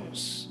He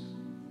knows.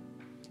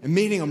 And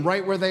meeting them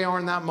right where they are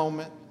in that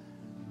moment.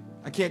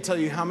 I can't tell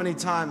you how many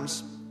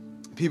times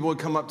people would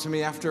come up to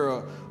me after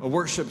a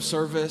worship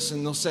service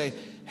and they'll say,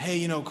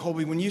 hey,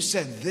 Colby, when you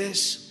said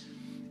this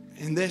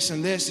and this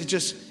and this,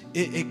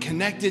 it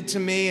connected to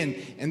me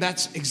and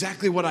that's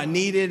exactly what I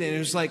needed. And it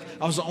was like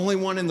I was the only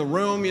one in the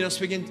room,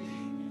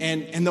 speaking.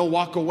 And they'll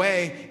walk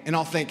away and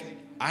I'll think,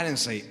 I didn't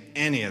say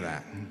any of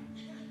that.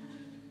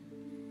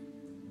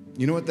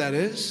 You know what that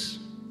is?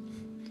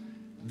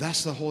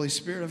 That's the Holy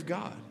Spirit of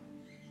God.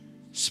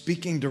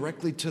 Speaking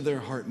directly to their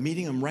heart,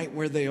 meeting them right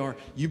where they are.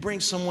 You bring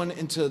someone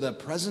into the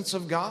presence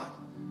of God,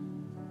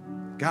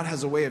 God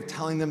has a way of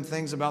telling them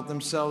things about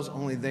themselves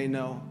only they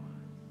know.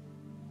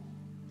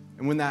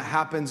 And when that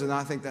happens, and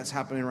I think that's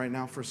happening right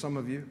now for some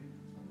of you,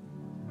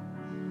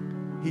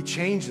 He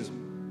changes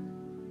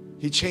them.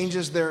 He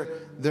changes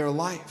their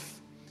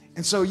life.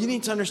 And so you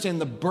need to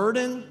understand the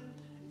burden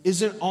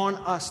isn't on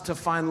us to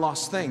find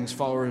lost things,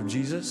 follower of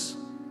Jesus.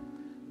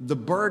 The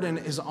burden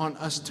is on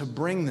us to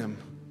bring them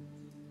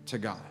to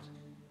God.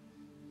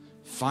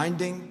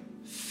 Finding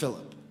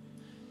Philip.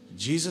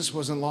 Jesus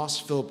wasn't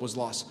lost, Philip was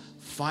lost.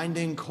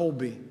 Finding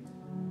Colby.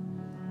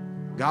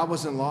 God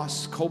wasn't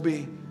lost,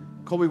 Colby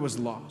was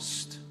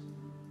lost.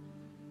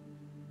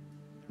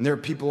 And there are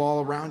people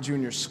all around you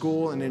in your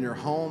school and in your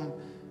home.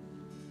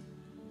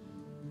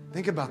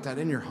 Think about that,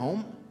 in your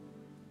home,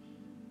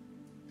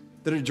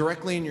 that are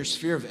directly in your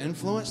sphere of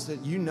influence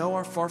that you know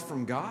are far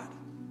from God.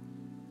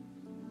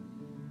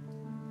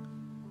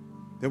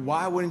 Then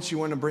why wouldn't you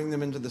want to bring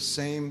them into the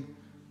same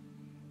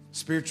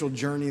spiritual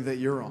journey that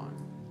you're on?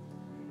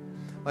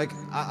 Like,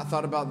 I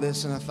thought about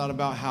this, and I thought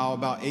about how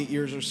about 8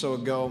 years or so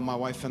ago, my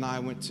wife and I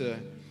went to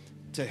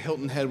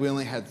Hilton Head. We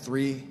only had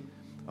 3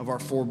 of our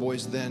 4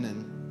 boys then,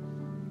 and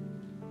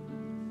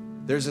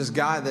there's this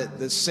guy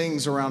that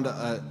sings around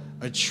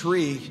a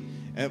tree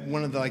at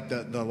one of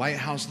the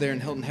lighthouse there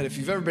in Hilton Head. If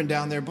you've ever been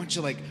down there, a bunch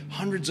of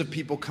hundreds of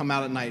people come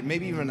out at night,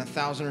 maybe even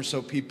 1,000 or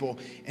so people,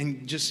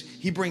 and just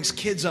he brings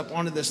kids up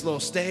onto this little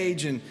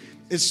stage, and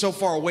it's so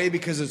far away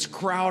because it's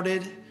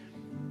crowded.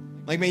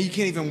 Like, man, you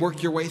can't even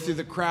work your way through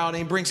the crowd. And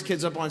he brings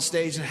kids up on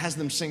stage and has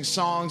them sing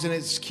songs, and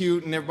it's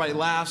cute, and everybody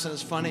laughs, and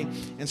it's funny.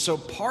 And so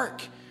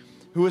Park,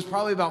 who was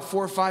probably about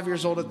 4 or 5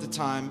 years old at the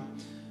time,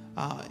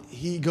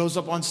 he goes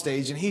up on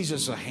stage, and he's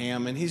just a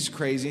ham, and he's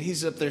crazy.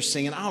 He's up there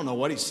singing. I don't know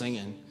what he's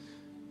singing.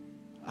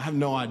 I have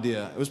no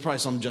idea. It was probably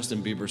some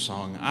Justin Bieber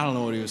song. I don't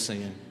know what he was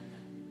singing.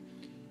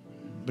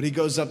 But he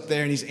goes up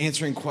there, and he's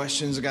answering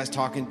questions. The guy's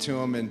talking to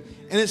him, and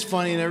it's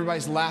funny, and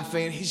everybody's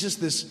laughing. And he's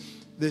just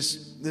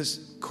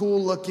this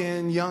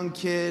cool-looking young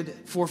kid,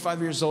 4 or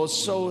 5 years old,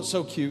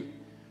 so cute.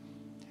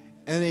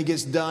 And then he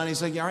gets done.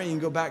 He's like, all right, you can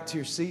go back to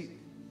your seat.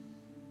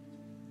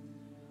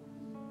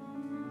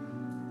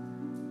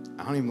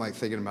 I don't even like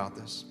thinking about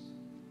this.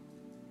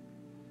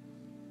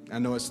 I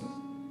know it's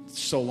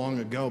so long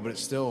ago, but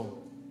it's still.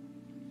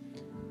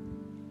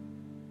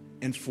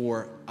 And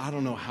for I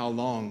don't know how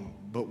long,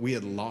 but we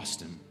had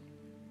lost him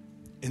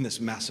in this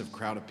massive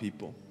crowd of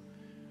people.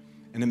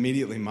 And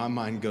immediately my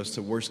mind goes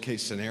to worst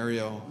case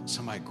scenario.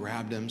 Somebody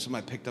grabbed him.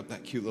 Somebody picked up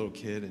that cute little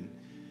kid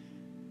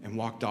and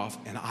walked off.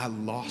 And I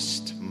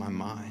lost my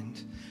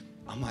mind.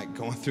 I'm like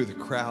going through the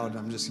crowd.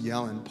 I'm just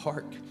yelling,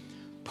 Park,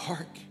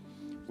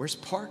 where's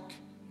Park?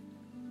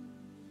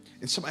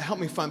 And somebody help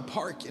me find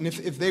Park. And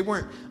if they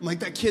weren't, I'm like,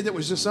 that kid that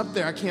was just up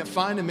there, I can't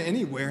find him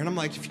anywhere. And I'm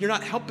like, if you're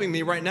not helping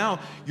me right now,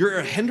 you're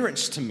a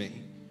hindrance to me.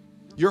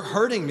 You're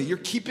hurting me. You're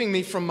keeping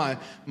me from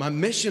my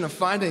mission of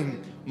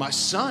finding my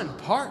son,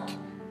 Park.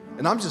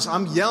 And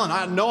I'm yelling.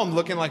 I know I'm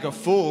looking like a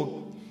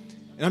fool.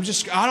 And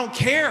I don't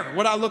care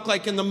what I look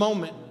like in the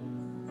moment.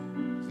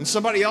 And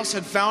somebody else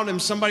had found him.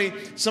 Somebody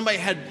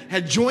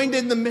had joined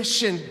in the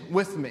mission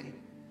with me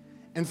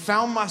and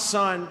found my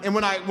son. And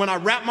when I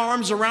wrapped my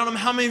arms around him,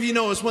 how many of you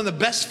know it was one of the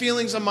best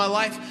feelings of my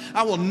life?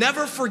 I will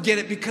never forget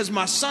it because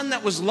my son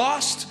that was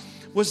lost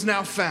was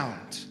now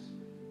found.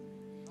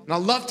 And I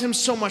loved him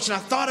so much.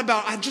 And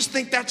I just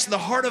think that's the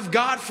heart of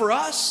God for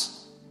us.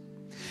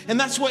 And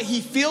that's what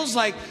he feels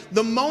like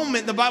the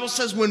moment, the Bible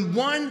says, when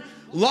one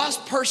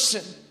lost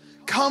person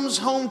comes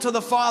home to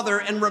the Father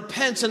and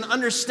repents and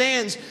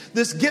understands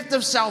this gift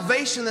of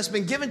salvation that's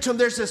been given to him.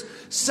 There's this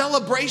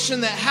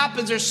celebration that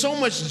happens. There's so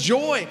much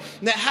joy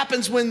that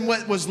happens when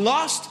what was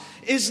lost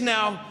is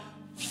now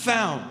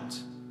found.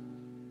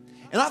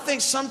 And I think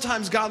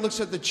sometimes God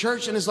looks at the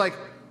church and is like,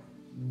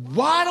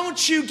 why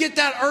don't you get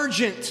that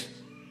urgent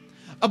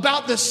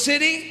about the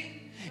city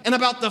and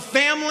about the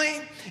family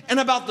and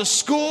about the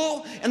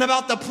school and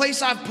about the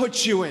place I've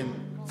put you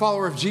in,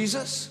 follower of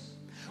Jesus?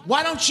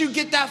 Why don't you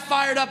get that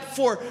fired up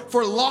for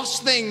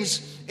lost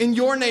things in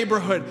your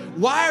neighborhood?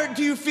 Why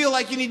do you feel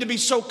like you need to be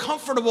so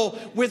comfortable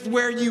with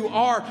where you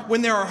are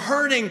when there are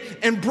hurting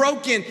and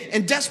broken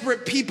and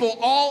desperate people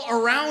all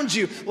around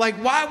you? Like,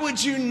 why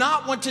would you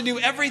not want to do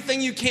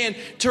everything you can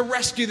to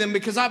rescue them?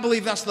 Because I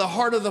believe that's the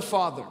heart of the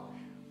Father.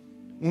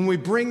 When we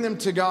bring them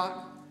to God,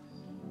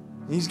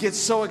 he gets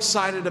so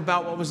excited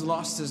about what was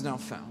lost is now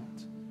found.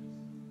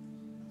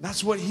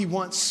 That's what he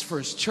wants for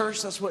his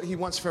church. That's what he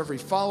wants for every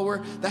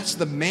follower. That's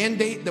the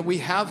mandate that we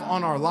have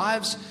on our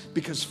lives,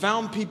 because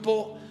found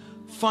people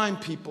find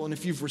people. And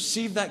if you've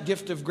received that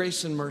gift of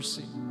grace and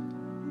mercy,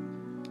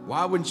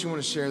 why wouldn't you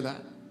want to share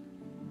that?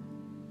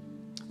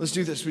 Let's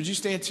do this. Would you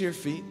stand to your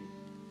feet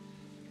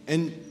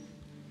and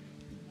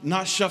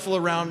not shuffle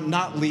around,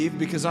 not leave,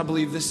 because I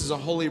believe this is a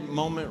holy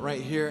moment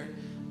right here.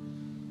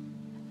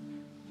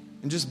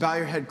 And just bow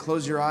your head,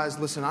 close your eyes.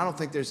 Listen, I don't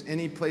think there's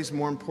any place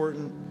more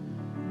important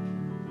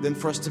than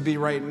for us to be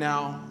right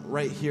now,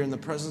 right here in the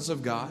presence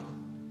of God,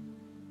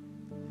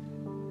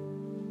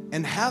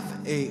 and have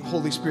a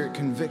Holy Spirit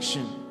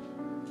conviction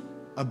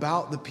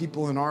about the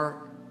people in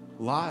our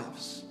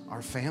lives,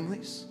 our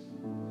families.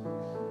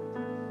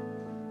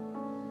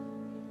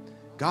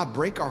 God,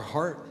 break our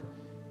heart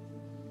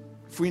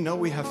if we know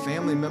we have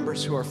family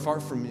members who are far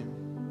from you.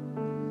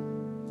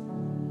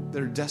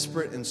 that are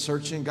desperate and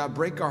searching. God,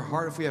 break our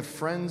heart if we have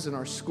friends in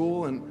our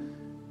school and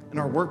in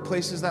our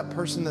workplaces, that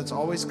person that's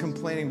always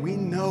complaining. We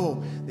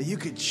know that you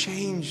could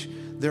change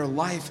their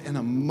life in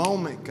a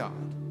moment, God.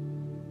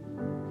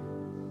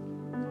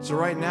 So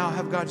right now,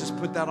 have God just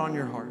put that on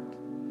your heart.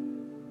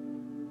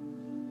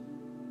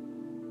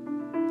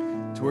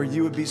 To where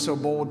you would be so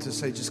bold to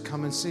say, just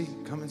come and see,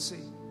 come and see,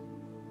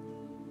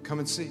 come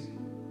and see.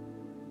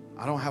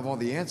 I don't have all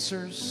the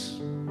answers.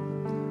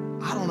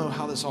 I don't know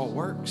how this all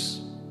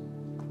works.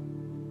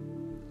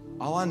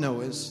 All I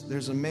know is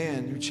there's a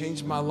man who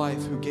changed my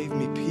life, who gave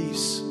me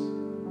peace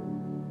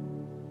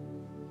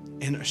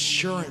and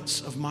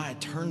assurance of my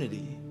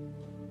eternity.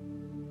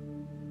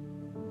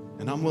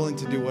 And I'm willing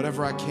to do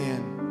whatever I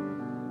can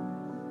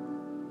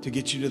to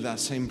get you to that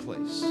same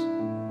place.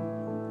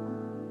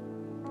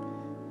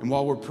 And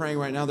while we're praying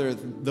right now, there are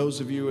those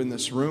of you in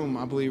this room,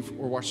 I believe,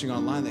 or watching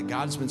online, that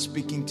God's been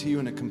speaking to you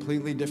in a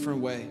completely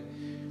different way,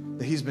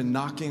 that he's been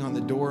knocking on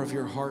the door of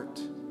your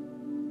heart,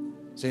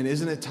 saying,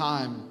 isn't it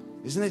time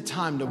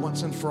to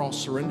once and for all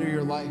surrender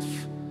your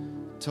life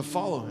to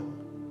follow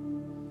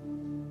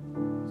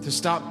him? To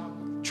stop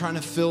trying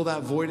to fill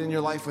that void in your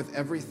life with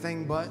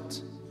everything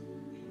but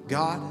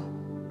God?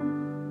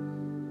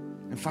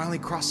 And finally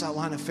cross that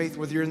line of faith,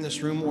 whether you're in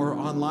this room or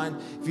online.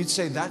 If you'd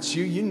say that's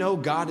you, you know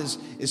God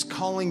is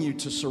calling you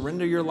to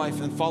surrender your life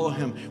and follow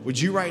him. Would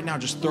you right now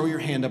just throw your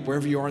hand up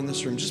wherever you are in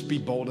this room? Just be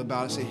bold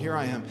about it. Say, here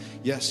I am.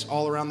 Yes,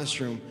 all around this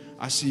room.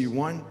 I see you.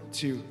 1,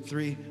 2,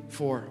 3,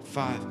 4,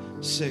 5,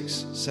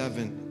 6,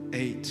 7,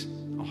 8.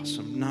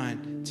 Awesome.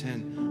 9,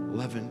 10,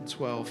 11,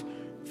 12,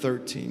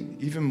 13.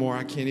 Even more.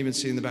 I can't even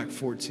see in the back.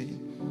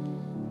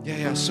 14.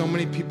 Yeah. So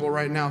many people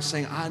right now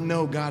saying, I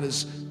know God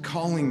is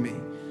calling me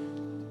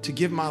to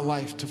give my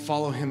life, to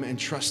follow him and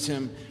trust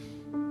him.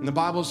 And the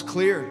Bible's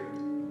clear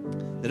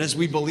that as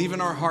we believe in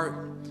our heart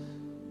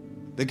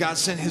that God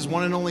sent his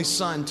one and only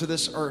son to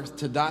this earth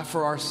to die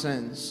for our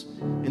sins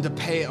and to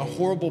pay a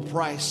horrible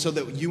price so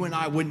that you and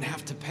I wouldn't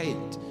have to pay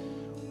it.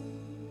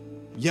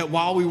 Yet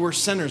while we were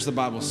sinners, the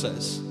Bible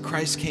says,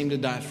 Christ came to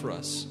die for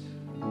us.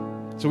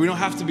 So we don't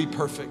have to be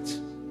perfect.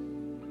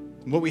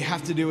 What we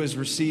have to do is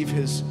receive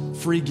his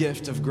free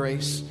gift of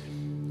grace.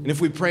 And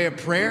if we pray a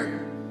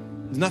prayer,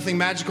 there's nothing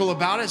magical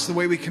about it. It's the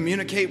way we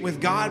communicate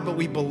with God, but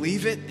we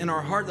believe it in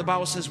our heart. The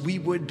Bible says we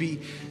would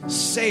be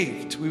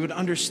saved. We would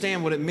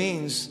understand what it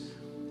means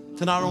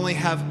to not only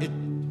have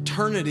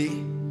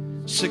eternity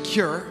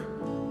secure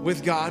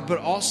with God, but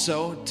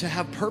also to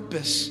have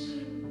purpose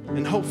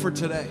and hope for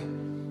today.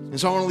 And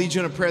so I want to lead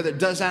you in a prayer that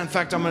does that. In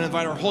fact, I'm going to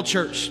invite our whole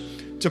church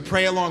to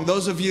pray along.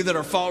 Those of you that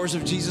are followers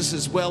of Jesus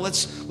as well,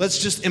 let's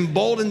just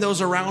embolden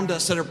those around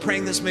us that are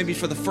praying this maybe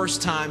for the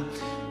first time.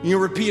 You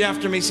repeat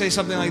after me, say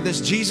something like this: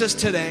 Jesus,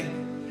 today,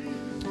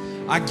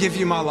 I give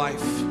you my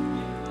life.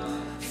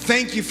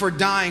 Thank you for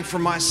dying for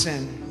my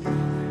sin.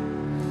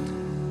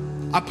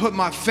 I put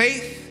my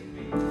faith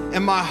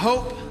and my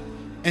hope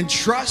and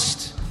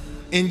trust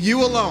in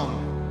you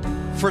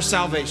alone for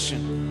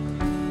salvation.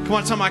 Come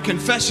on, tell me, I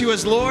confess you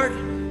as Lord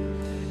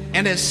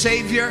and as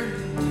Savior.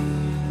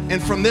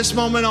 And from this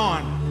moment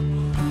on,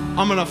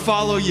 I'm going to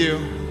follow you.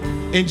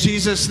 In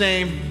Jesus'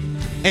 name,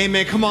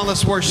 amen. Come on,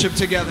 let's worship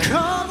together.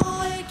 Come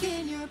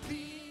awaken your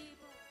people.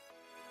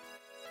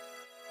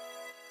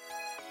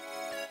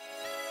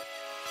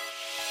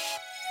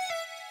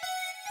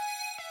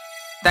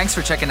 Thanks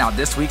for checking out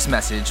this week's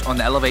message on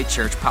the Elevate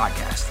Church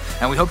podcast,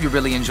 and we hope you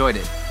really enjoyed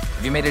it.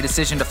 If you made a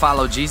decision to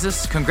follow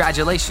Jesus,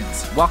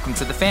 congratulations. Welcome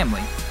to the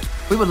family.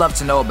 We would love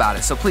to know about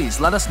it, so please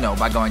let us know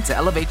by going to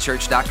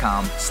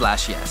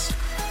elevatechurch.com/yes.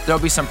 There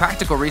will be some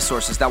practical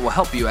resources that will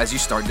help you as you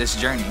start this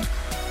journey.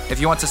 If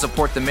you want to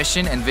support the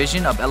mission and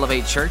vision of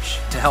Elevate Church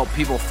to help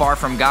people far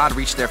from God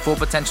reach their full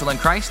potential in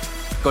Christ,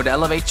 go to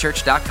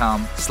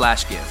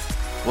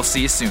elevatechurch.com/give. We'll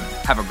see you soon.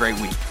 Have a great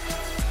week.